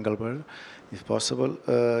Mr. Engelberg, if possible.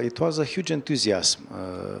 It was a huge enthusiasm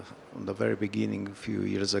in the very beginning, a few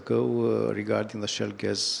years ago, regarding the shale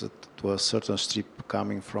gas to a certain strip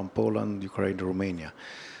coming from Poland, Ukraine, Romania.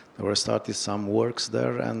 There were started some works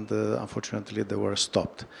there, and unfortunately they were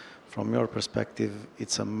stopped. From your perspective,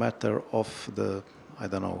 it's a matter of the, I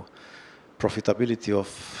don't know, profitability of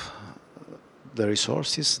the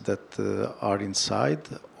resources that are inside,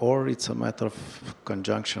 or it's a matter of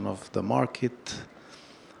conjunction of the market,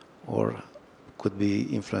 or could be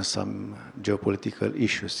influence some geopolitical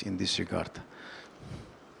issues in this regard.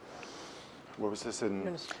 What was this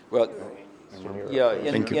in? Well, yeah,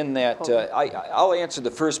 in that, I'll answer the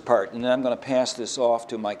first part, and then I'm going to pass this off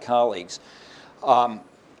to my colleagues.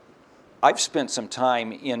 I've spent some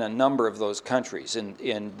time in a number of those countries, and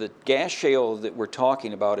the gas shale that we're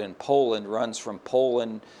talking about in Poland runs from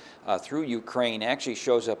Poland through Ukraine, actually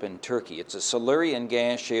shows up in Turkey. It's a Silurian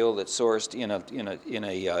gas shale that's sourced in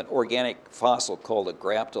an organic fossil called a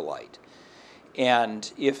graptolite.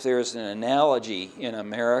 And if there's an analogy in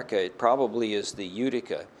America, it probably is the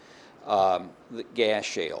Utica the gas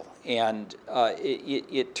shale. And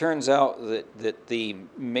it turns out that the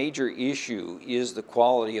major issue is the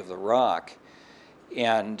quality of the rock.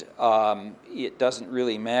 And it doesn't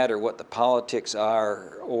really matter what the politics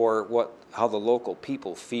are or how the local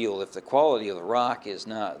people feel. If the quality of the rock is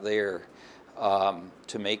not there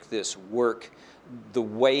to make this work the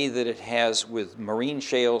way that it has with marine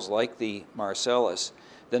shales like the Marcellus,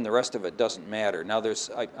 then the rest of it doesn't matter. Now,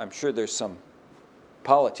 I'm sure there's some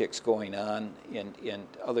politics going on in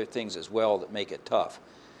other things as well that make it tough.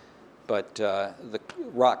 But the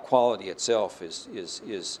rock quality itself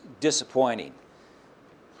is disappointing.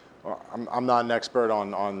 I'm not an expert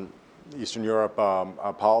on Eastern Europe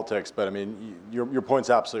politics, but I mean, your point's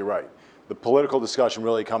absolutely right. The political discussion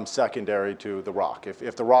really comes secondary to the rock.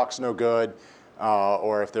 If the rock's no good,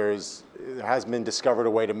 or if there hasn't been discovered a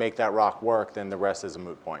way to make that rock work, then the rest is a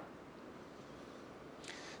moot point.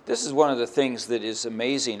 This is one of the things that is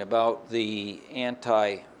amazing about the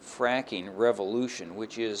anti-fracking revolution,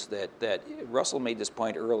 which is that Russell made this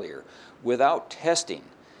point earlier. Without testing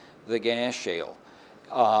the gas shale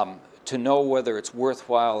to know whether it's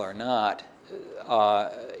worthwhile or not,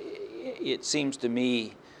 it seems to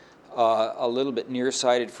me a little bit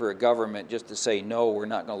nearsighted for a government just to say, no, we're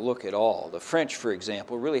not going to look at all. The French, for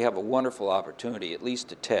example, really have a wonderful opportunity, at least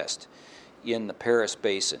to test in the Paris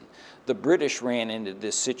Basin. The British ran into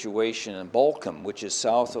this situation in Balcombe, which is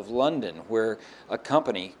south of London, where a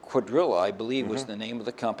company, Quadrilla, I believe was the name of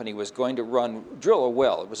the company, was going to drill a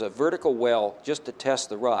well. It was a vertical well just to test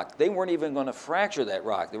the rock. They weren't even going to fracture that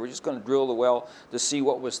rock. They were just going to drill the well to see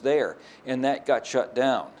what was there. And that got shut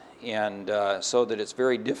down. And so that it's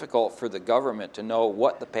very difficult for the government to know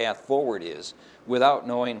what the path forward is without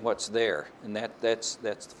knowing what's there. And that's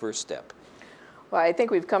the first step. Well, I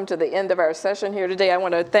think we've come to the end of our session here today. I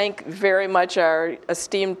want to thank very much our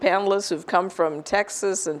esteemed panelists who've come from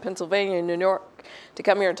Texas and Pennsylvania and New York to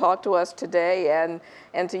come here and talk to us today,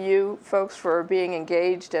 and to you folks for being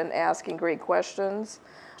engaged and asking great questions.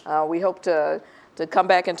 We hope to come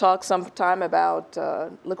back and talk sometime about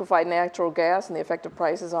liquefied natural gas and the effective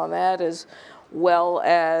prices on that, as well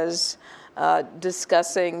as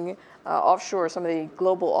discussing offshore, some of the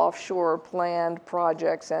global offshore planned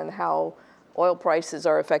projects and how oil prices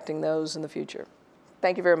are affecting those in the future.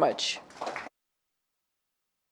 Thank you very much.